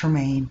Mrs.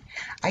 Tremaine.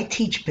 I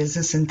teach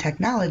business and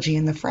technology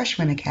in the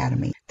Freshman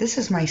Academy. This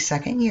is my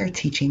second year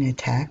teaching at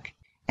Tech.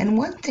 And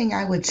one thing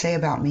I would say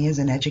about me as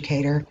an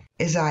educator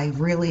is I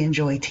really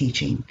enjoy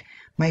teaching.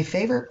 My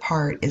favorite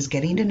part is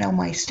getting to know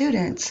my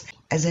students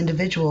as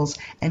individuals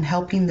and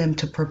helping them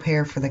to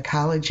prepare for the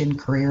college and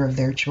career of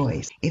their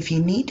choice. If you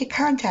need to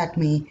contact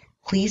me,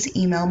 please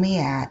email me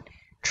at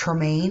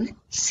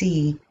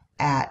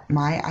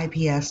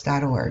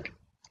tremainec@myips.org.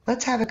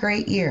 Let's have a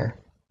great year.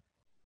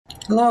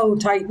 Hello,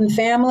 Titan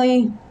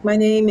family. My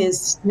name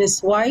is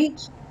Miss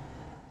White,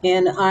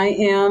 and I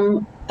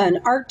am an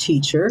art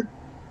teacher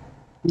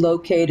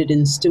located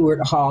in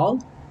Stewart Hall.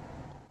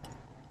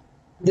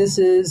 This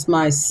is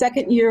my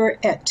second year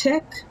at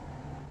Tech,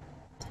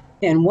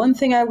 and one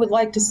thing I would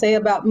like to say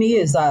about me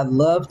is I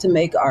love to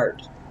make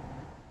art.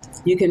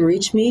 You can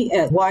reach me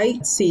at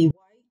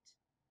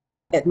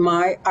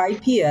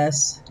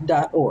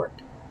whitec@myips.org.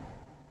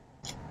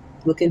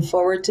 Looking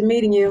forward to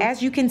meeting you.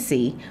 As you can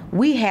see,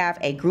 we have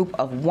a group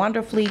of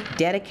wonderfully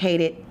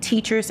dedicated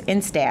teachers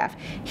and staff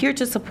here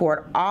to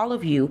support all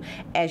of you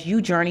as you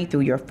journey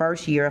through your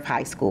first year of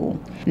high school.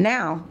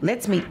 Now,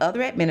 let's meet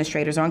other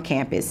administrators on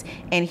campus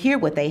and hear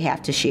what they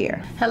have to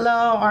share.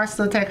 Hello,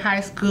 Arsenal Tech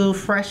High School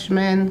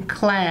freshman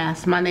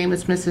class. My name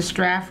is Mrs.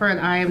 Stratford.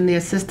 I am the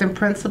assistant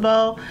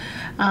principal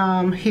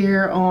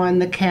here on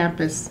the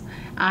campus.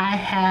 I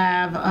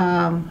have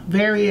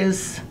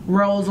various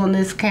roles on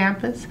this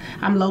campus.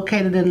 I'm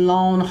located in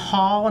Lone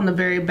Hall on the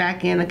very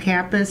back end of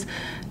campus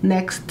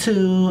next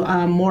to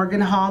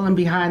Morgan Hall and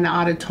behind the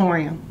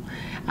auditorium.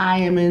 I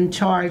am in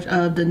charge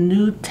of the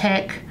New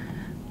Tech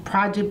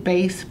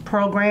project-based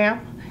program,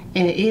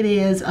 and it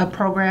is a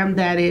program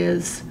that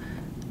is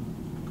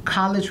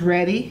college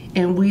ready,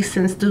 and we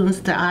send students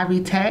to Ivy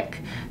Tech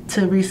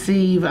to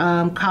receive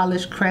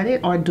college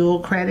credit or dual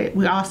credit.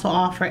 We also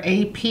offer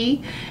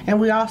AP,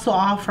 and we also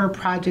offer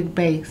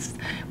project-based.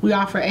 We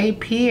offer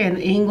AP in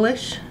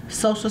English,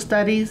 social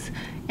studies,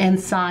 and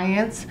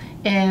science,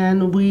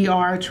 and we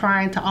are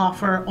trying to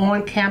offer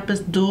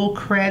on-campus dual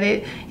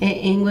credit in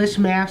English,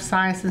 math,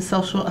 science, and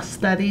social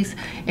studies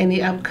in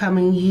the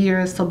upcoming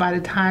years. So by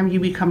the time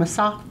you become a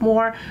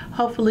sophomore,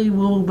 hopefully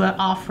we'll be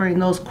offering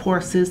those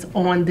courses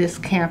on this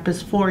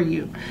campus for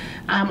you.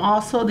 I'm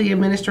also the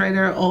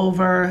administrator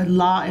over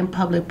Law and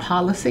Public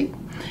Policy.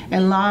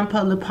 And Law and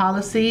Public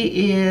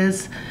Policy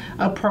is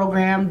a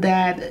program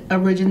that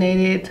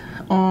originated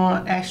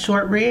at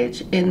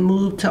Shortridge and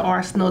moved to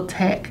Arsenal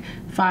Tech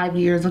 5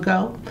 years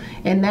ago.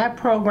 And that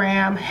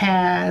program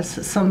has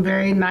some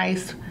very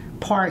nice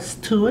parts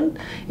to it.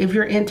 If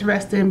you're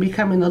interested in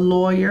becoming a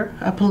lawyer,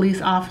 a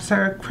police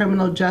officer,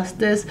 criminal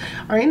justice,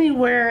 or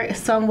anywhere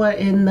somewhat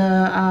in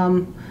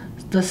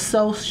the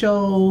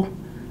social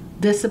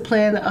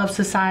discipline of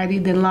society,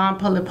 then Law and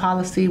Public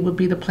Policy would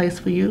be the place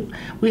for you.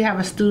 We have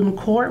a student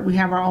court. We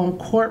have our own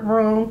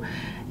courtroom.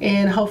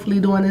 And hopefully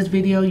during this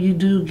video you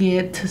do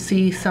get to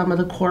see some of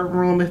the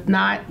courtroom. If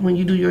not, when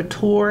you do your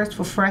tours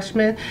for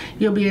freshmen,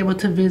 you'll be able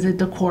to visit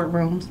the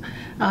courtrooms.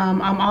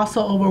 I'm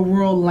also over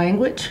world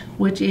language,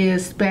 which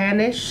is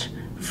Spanish,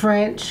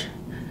 French,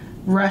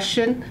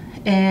 Russian,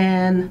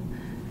 and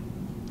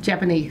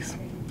Japanese.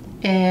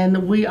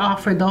 And we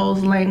offer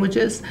those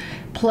languages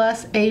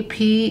plus AP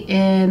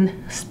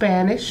in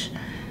Spanish.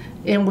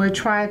 And we're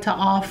trying to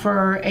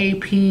offer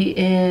AP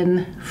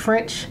in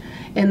French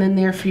in the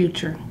near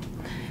future.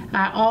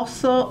 I'm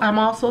also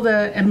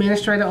the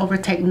administrator over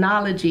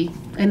technology,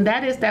 and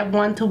that is that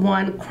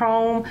one-to-one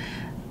Chrome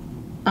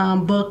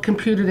book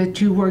computer that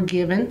you were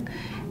given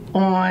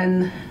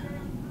on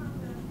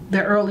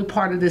the early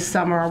part of this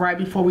summer, or right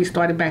before we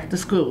started back to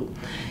school.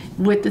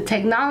 With the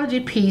technology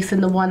piece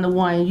and the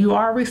one-to-one, you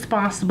are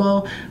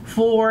responsible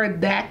for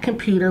that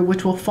computer,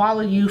 which will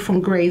follow you from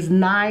grades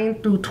 9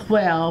 through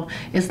 12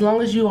 as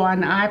long as you are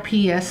an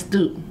IPS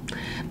student.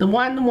 The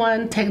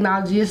one-to-one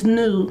technology is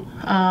new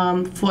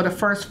for the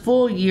first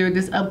full year,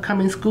 this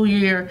upcoming school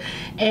year,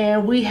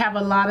 and we have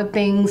a lot of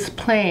things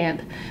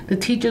planned. The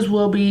teachers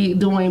will be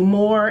doing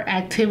more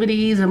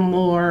activities and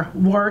more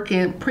work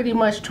and pretty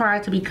much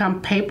trying to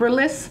become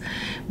paperless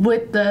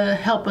with the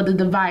help of the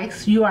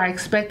device. You are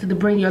expected to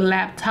bring your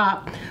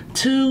laptop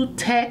to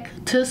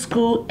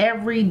school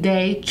every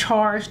day,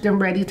 charged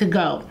and ready to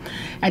go.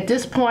 At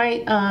this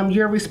point,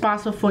 you're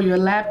responsible for your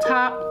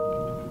laptop,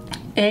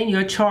 and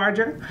your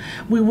charger.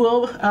 We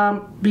will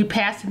be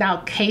passing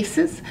out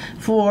cases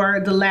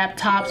for the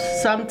laptops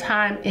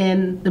sometime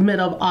in the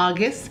middle of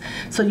August.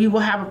 So you will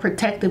have a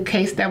protective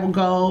case that will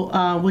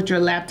go with your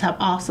laptop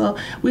also.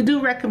 We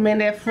do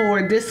recommend that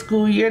for this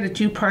school year that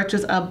you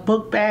purchase a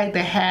book bag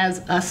that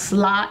has a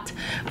slot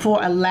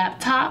for a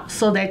laptop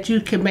so that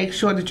you can make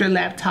sure that your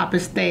laptop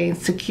is staying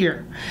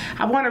secure.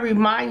 I want to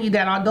remind you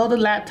that although the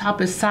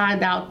laptop is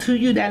signed out to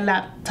you, that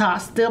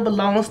laptop still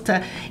belongs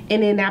to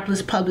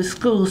Indianapolis Public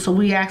Schools. So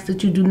we ask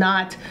that you do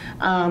not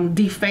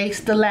deface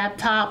the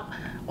laptop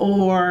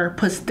or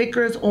put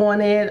stickers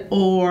on it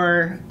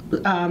or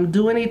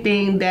do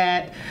anything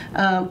that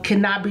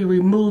cannot be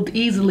removed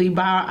easily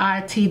by our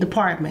IT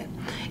department.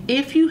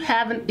 If you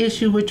have an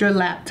issue with your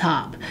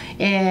laptop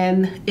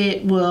and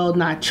it will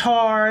not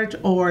charge,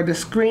 or the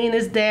screen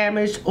is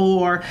damaged,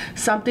 or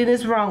something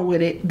is wrong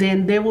with it,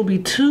 then there will be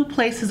 2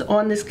 places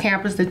on this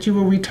campus that you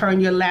will return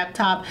your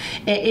laptop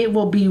and it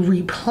will be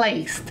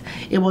replaced.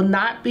 It will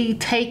not be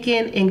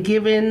taken and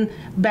given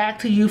back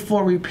to you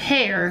for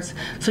repairs.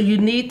 So you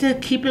need to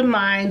keep in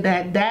mind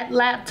that that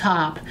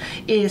laptop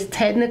is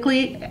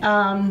technically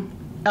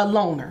a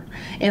loaner,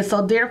 and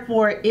so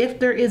therefore if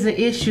there is an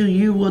issue,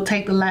 you will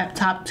take the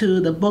laptop to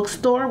the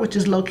bookstore, which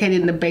is located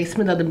in the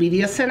basement of the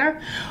media center,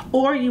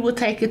 or you will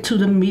take it to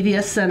the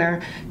media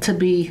center to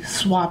be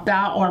swapped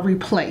out or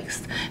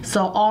replaced.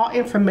 So all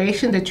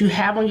information that you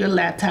have on your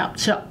laptop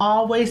should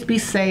always be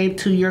saved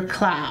to your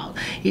cloud,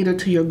 either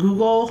to your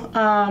Google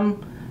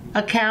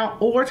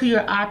account or to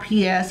your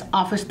IPS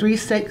Office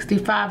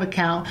 365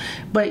 account,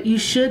 but you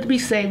should be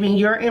saving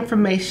your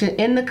information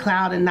in the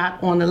cloud and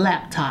not on the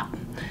laptop.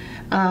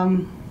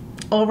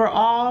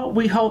 Overall,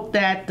 we hope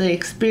that the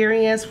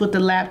experience with the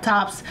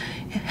laptops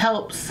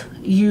helps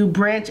you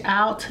branch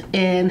out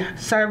and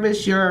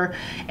service your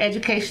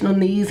educational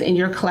needs in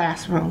your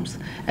classrooms.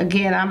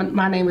 Again,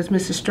 my name is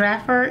Mrs.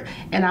 Stratford,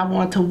 and I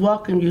want to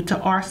welcome you to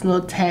Arsenal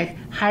Tech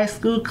High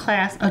School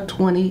Class of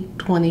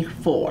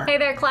 2024. Hey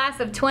there, Class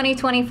of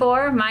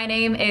 2024. My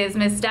name is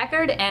Ms.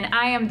 Deckard, and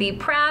I am the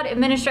proud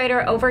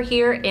administrator over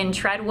here in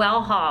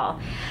Treadwell Hall.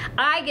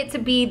 I get to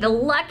be the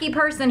lucky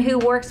person who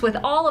works with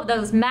all of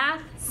those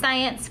math,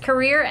 science,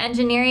 career,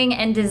 engineering,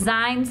 and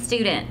design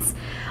students.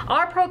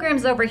 Our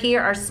programs over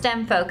here are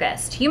STEM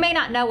focused. You may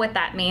not know what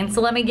that means,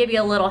 so let me give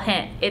you a little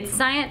hint. It's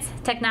science,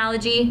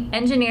 technology,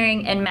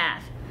 engineering, and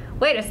math.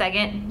 Wait a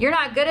second, you're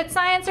not good at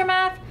science or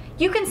math?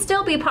 You can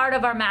still be part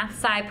of our Math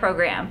Sci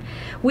program.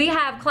 We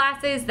have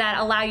classes that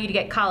allow you to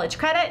get college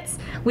credits.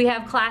 We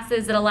have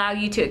classes that allow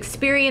you to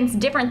experience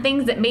different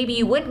things that maybe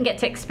you wouldn't get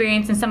to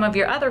experience in some of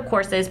your other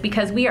courses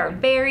because we are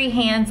very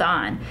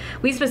hands-on.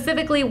 We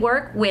specifically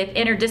work with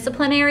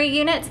interdisciplinary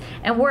units,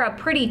 and we're a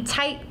pretty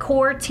tight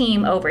core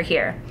team over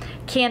here.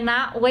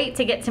 Cannot wait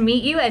to get to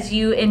meet you as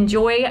you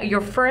enjoy your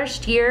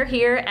first year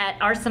here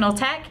at Arsenal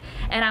Tech,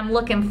 and I'm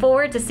looking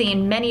forward to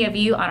seeing many of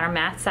you on our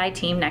Math Sci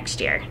team next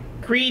year.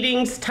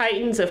 Greetings,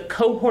 Titans of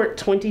Cohort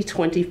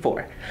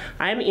 2024.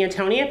 I am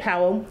Antonia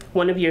Powell,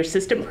 one of your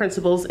assistant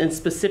principals, and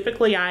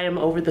specifically I am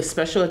over the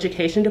special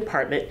education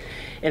department,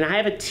 and I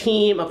have a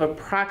team of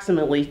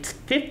approximately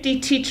 50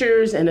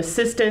 teachers and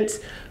assistants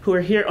who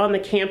are here on the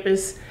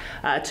campus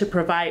to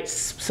provide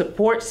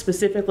support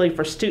specifically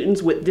for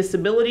students with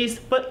disabilities,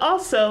 but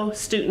also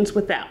students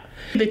without.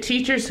 The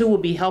teachers who will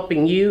be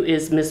helping you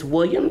is Ms.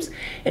 Williams,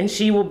 and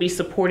she will be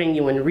supporting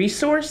you in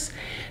resource.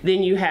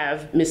 Then you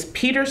have Ms.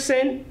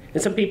 Peterson,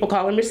 and some people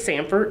call her Ms.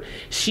 Sanford.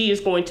 She is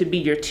going to be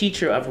your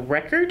teacher of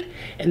record.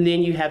 And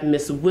then you have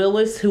Ms.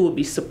 Willis, who will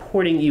be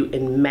supporting you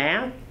in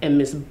math, and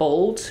Ms.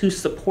 Bolds, who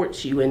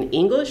supports you in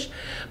English.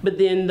 But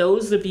then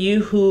those of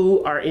you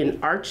who are in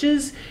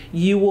Arches,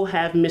 you will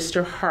have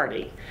Mr.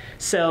 Harding.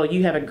 So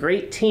you have a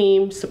great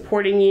team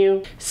supporting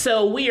you.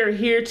 So we are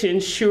here to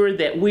ensure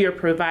that we are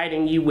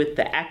providing you with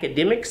the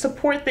academic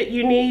support that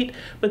you need,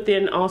 but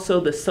then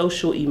also the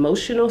social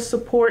emotional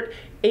support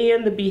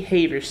and the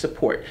behavior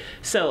support.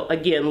 So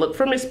again, look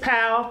for Ms.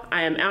 Powell.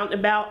 I am out and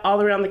about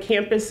all around the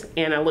campus,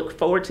 and I look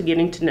forward to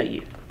getting to know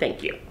you.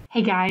 Thank you.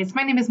 Hey guys,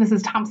 my name is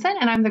Mrs. Thompson,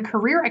 and I'm the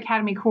Career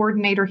Academy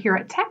Coordinator here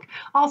at Tech,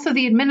 also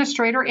the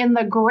administrator in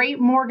the Great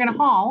Morgan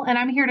Hall, and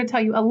I'm here to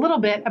tell you a little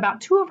bit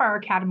about 2 of our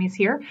academies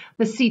here,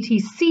 the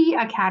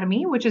CTC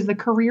Academy, which is the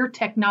Career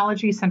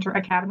Technology Center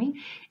Academy,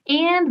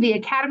 and the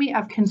Academy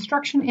of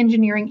Construction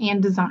Engineering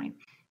and Design.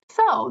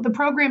 So the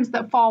programs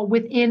that fall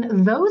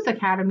within those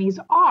academies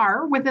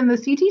are, within the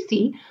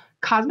CTC,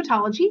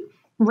 cosmetology,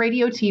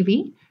 radio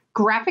TV,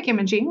 graphic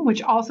imaging,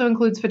 which also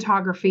includes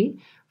photography,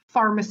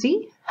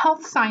 pharmacy,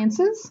 health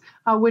sciences,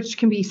 which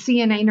can be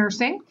CNA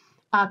nursing,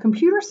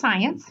 computer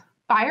science,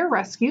 fire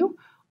rescue,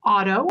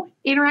 auto,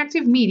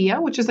 interactive media,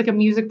 which is like a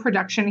music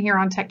production here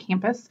on Tech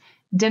Campus,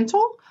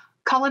 dental,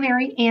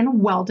 culinary,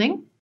 and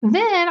welding.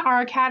 Then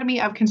our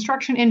Academy of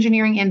Construction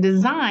Engineering and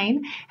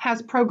Design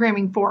has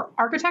programming for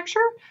architecture,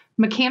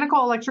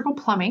 mechanical, electrical,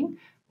 plumbing,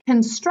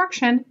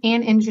 construction,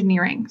 and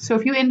engineering. So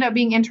if you end up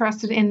being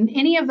interested in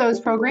any of those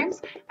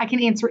programs, I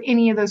can answer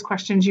any of those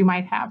questions you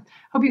might have.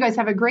 Hope you guys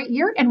have a great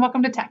year and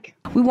welcome to Tech.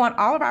 We want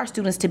all of our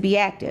students to be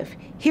active.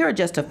 Here are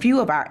just a few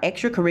of our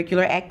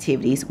extracurricular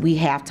activities we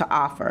have to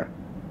offer.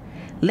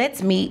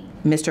 Let's meet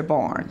Mr.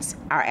 Barnes,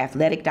 our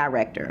athletic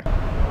director.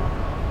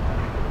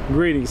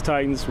 Greetings,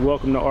 Titans.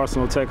 Welcome to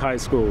Arsenal Tech High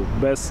School,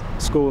 best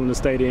school in the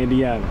state of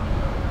Indiana.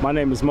 My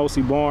name is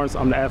Mosi Barnes.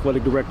 I'm the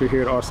athletic director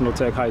here at Arsenal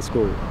Tech High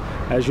School.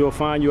 As you'll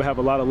find, you'll have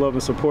a lot of love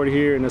and support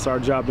here, and it's our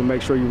job to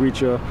make sure you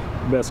reach your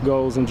best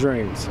goals and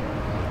dreams.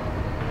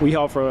 We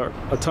offer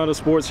a ton of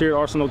sports here at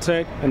Arsenal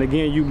Tech, and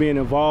again, you being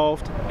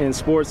involved in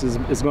sports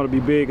is going to be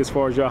big as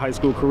far as your high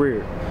school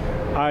career.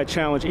 I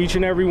challenge each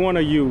and every one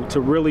of you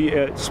to really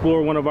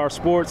explore one of our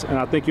sports, and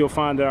I think you'll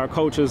find that our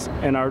coaches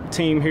and our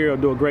team here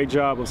will do a great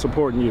job of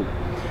supporting you.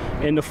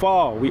 In the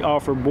fall, we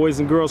offer boys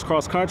and girls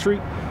cross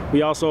country.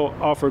 We also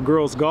offer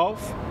girls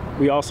golf.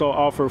 We also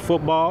offer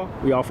football,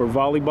 we offer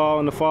volleyball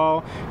in the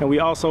fall, and we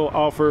also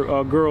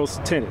offer girls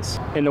tennis.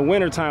 In the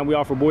wintertime, we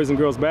offer boys and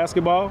girls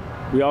basketball.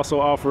 We also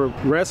offer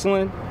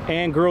wrestling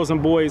and girls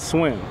and boys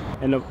swim.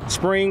 In the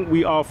spring,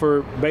 we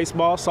offer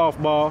baseball,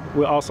 softball.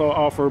 We'll also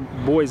offer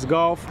boys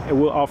golf, and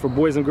we'll offer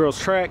boys and girls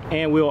track,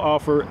 and we'll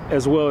offer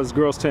as well as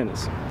girls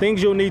tennis.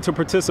 Things you'll need to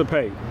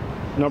participate.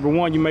 Number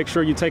one, you make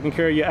sure you're taking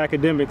care of your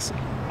academics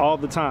all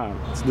the time.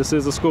 This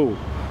is a school.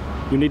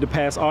 You need to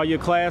pass all your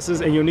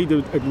classes, and you'll need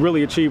to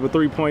really achieve a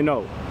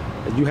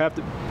 3.0. You have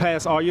to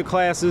pass all your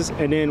classes,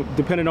 and then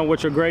depending on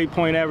what your grade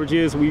point average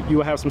is, you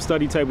will have some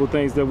study table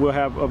things that we'll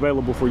have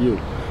available for you.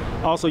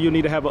 Also, you'll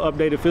need to have an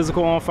updated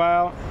physical on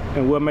file,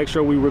 and we'll make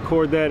sure we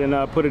record that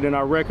and put it in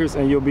our records,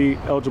 and you'll be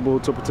eligible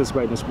to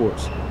participate in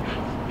sports.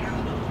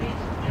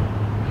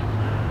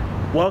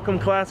 Welcome,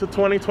 class of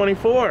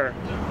 2024.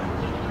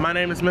 My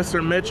name is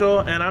Mr. Mitchell,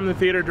 and I'm the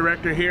theater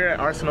director here at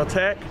Arsenal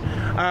Tech.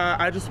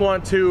 I just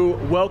want to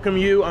welcome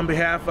you on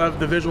behalf of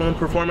the Visual and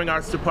Performing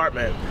Arts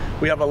Department.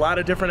 We have a lot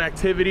of different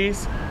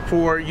activities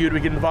for you to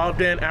get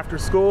involved in after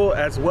school,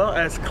 as well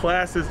as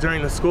classes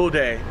during the school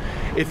day.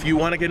 If you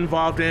want to get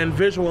involved in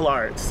visual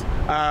arts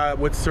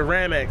with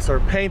ceramics or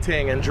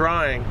painting and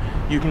drawing,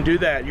 you can do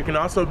that. You can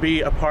also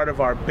be a part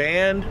of our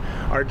band,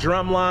 our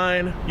drum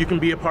line, you can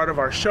be a part of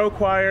our show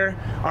choir,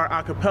 our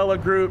a cappella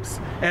groups,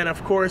 and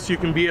of course you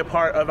can be a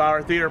part of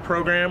our theater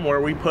program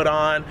where we put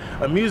on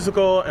a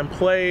musical and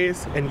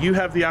plays, and you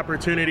have the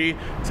opportunity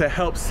to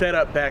help set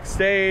up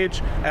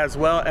backstage as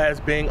well as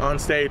being on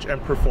stage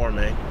and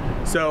performing.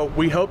 So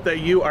we hope that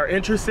you are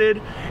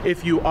interested.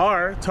 If you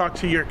are, talk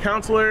to your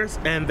counselors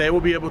and they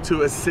will be able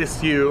to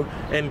assist you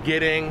in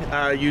getting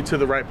you to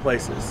the right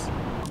places.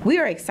 We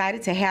are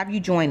excited to have you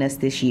join us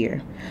this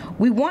year.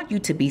 We want you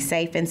to be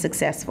safe and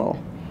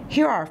successful.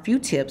 Here are a few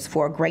tips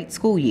for a great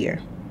school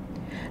year.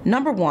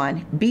 Number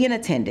one, be in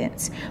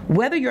attendance.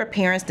 Whether your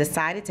parents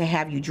decided to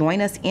have you join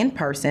us in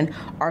person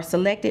or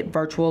selected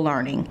virtual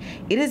learning,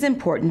 it is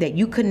important that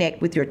you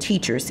connect with your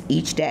teachers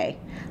each day.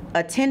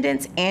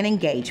 Attendance and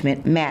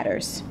engagement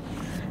matters.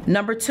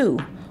 Number two,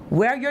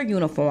 wear your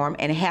uniform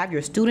and have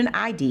your student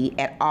ID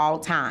at all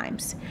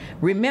times.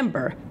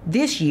 Remember,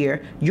 this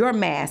year, your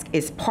mask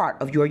is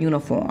part of your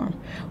uniform.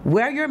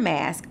 Wear your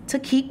mask to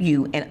keep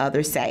you and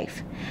others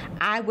safe.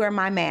 I wear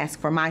my mask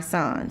for my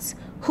sons.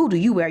 Who do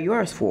you wear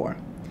yours for?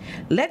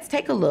 Let's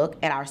take a look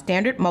at our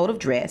standard mode of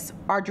dress,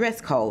 or dress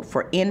code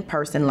for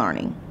in-person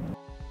learning.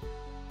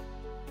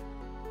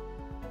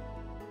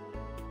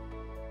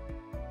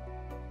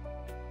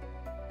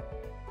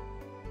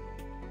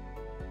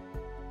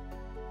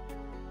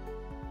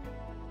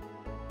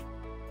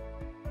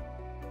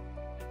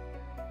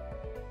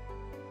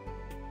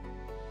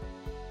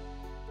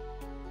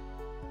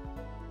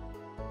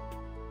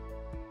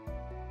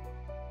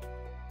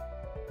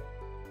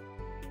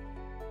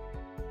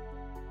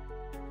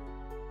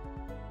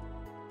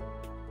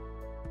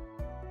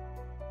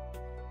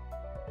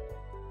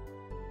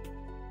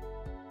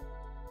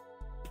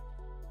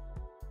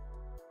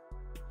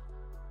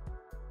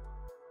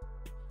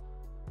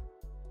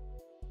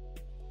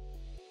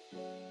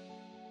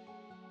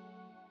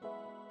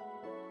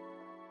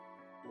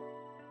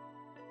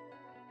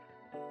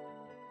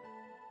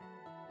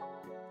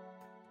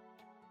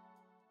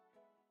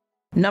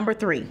 Number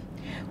three,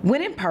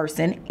 when in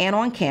person and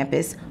on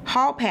campus,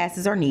 hall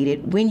passes are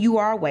needed when you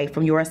are away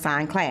from your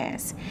assigned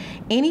class.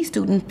 Any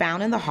student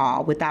found in the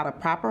hall without a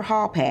proper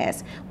hall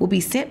pass will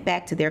be sent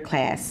back to their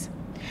class.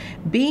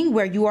 Being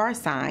where you are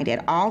assigned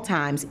at all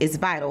times is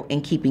vital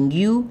in keeping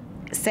you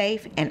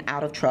safe and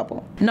out of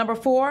trouble. Number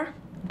four,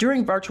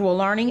 during virtual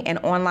learning and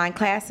online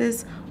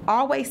classes,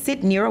 always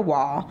sit near a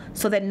wall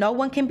so that no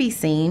one can be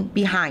seen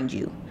behind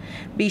you.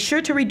 Be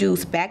sure to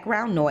reduce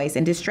background noise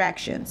and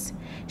distractions.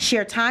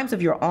 Share times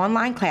of your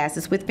online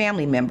classes with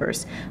family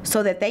members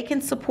so that they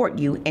can support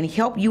you and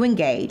help you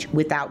engage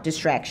without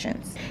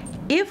distractions.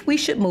 If we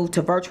should move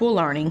to virtual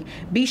learning,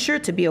 be sure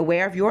to be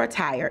aware of your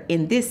attire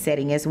in this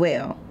setting as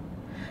well.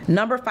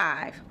 Number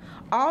five,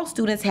 all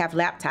students have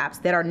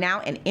laptops that are now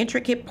an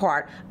intricate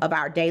part of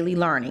our daily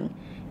learning.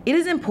 It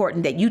is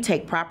important that you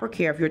take proper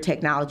care of your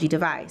technology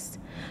device.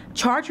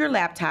 Charge your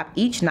laptop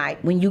each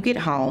night when you get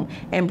home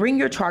and bring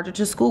your charger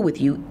to school with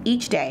you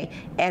each day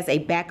as a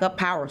backup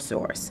power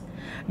source.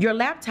 Your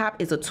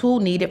laptop is a tool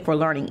needed for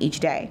learning each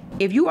day.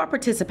 If you are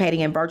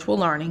participating in virtual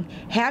learning,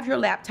 have your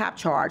laptop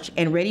charged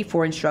and ready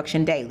for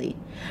instruction daily.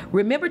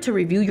 Remember to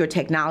review your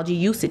technology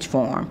usage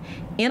form.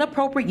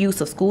 Inappropriate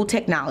use of school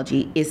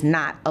technology is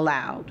not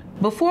allowed.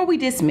 Before we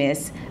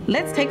dismiss,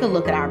 let's take a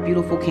look at our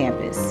beautiful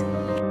campus.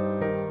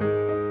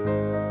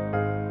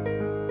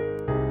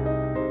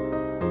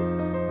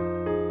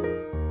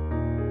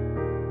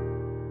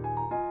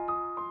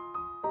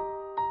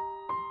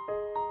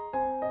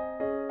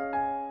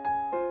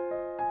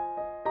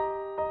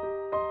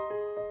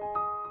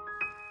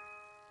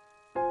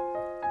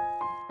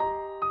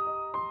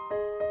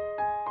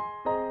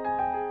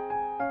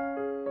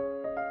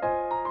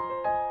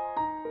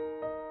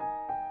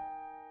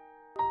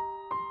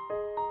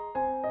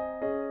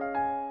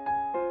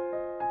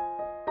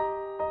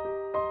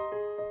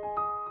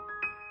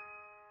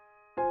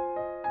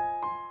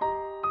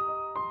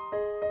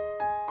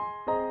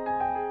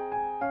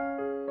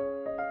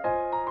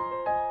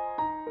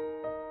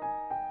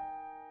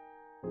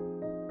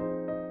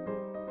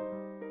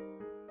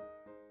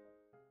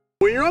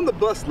 When you're on the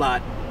bus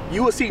lot,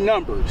 you will see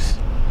numbers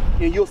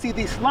and you'll see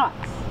these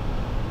slots.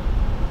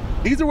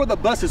 These are where the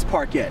buses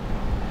park at.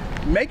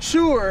 Make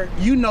sure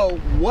you know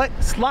what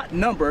slot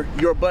number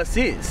your bus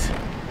is.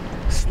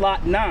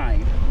 Slot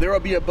 9, there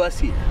will be a bus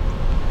here.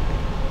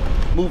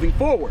 Moving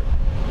forward,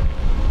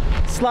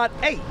 slot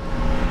 8,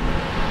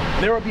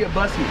 there will be a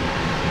bus here.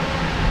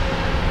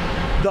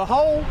 The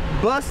whole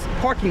bus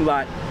parking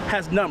lot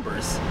has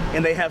numbers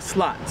and they have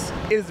slots.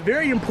 It is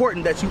very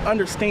important that you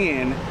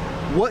understand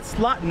what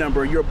slot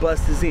number your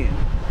bus is in.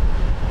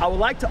 I would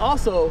like to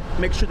also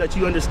make sure that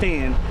you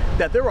understand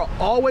that there will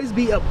always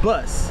be a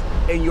bus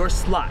in your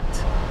slot.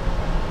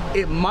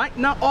 It might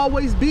not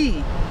always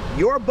be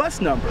your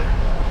bus number,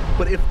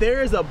 but if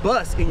there is a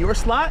bus in your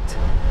slot,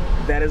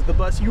 that is the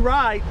bus you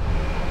ride.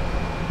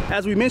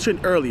 As we mentioned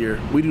earlier,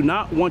 we do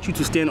not want you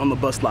to stand on the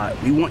bus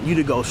lot. We want you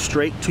to go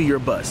straight to your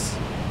bus.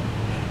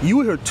 You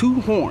will hear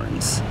 2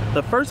 horns.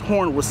 The first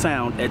horn will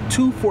sound at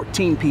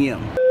 2:14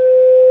 p.m.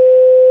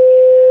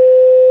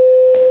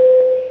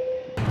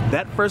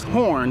 That first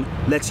horn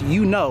lets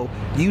you know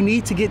you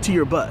need to get to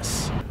your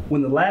bus.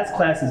 When the last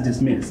class is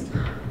dismissed,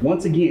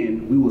 once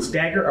again, we will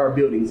stagger our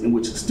buildings in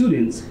which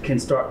students can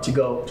start to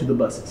go to the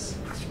buses.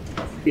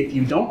 If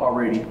you don't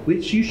already,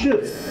 which you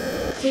should,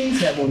 please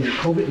have on your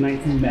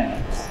COVID-19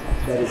 masks.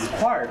 That is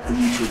required for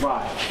you to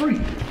ride free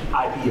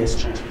IPS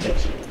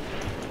transportation.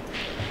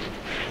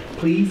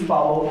 Please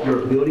follow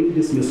your building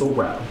dismissal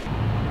route.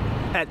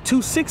 At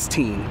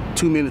 2:16,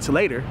 2 minutes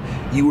later,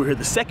 you will hear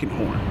the second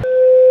horn.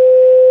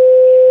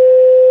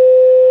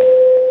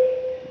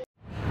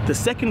 The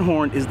second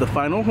horn is the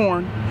final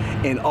horn,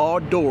 and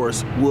all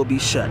doors will be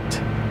shut.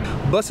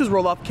 Buses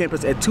roll off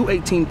campus at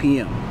 2:18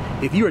 p.m.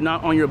 If you are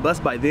not on your bus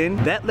by then,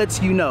 that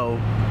lets you know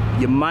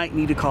you might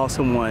need to call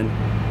someone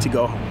to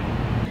go home.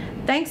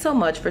 Thanks so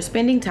much for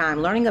spending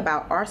time learning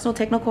about Arsenal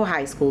Technical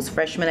High School's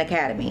Freshman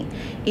Academy.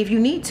 If you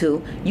need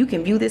to, you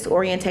can view this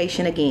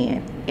orientation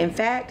again. In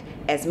fact,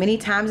 as many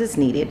times as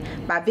needed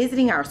by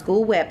visiting our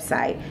school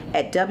website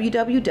at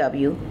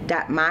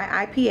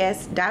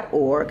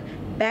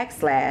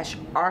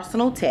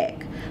www.myips.org/Arsenal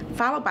Tech,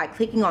 followed by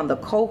clicking on the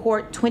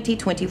Cohort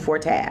 2024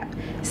 tab.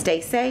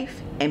 Stay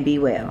safe and be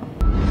well.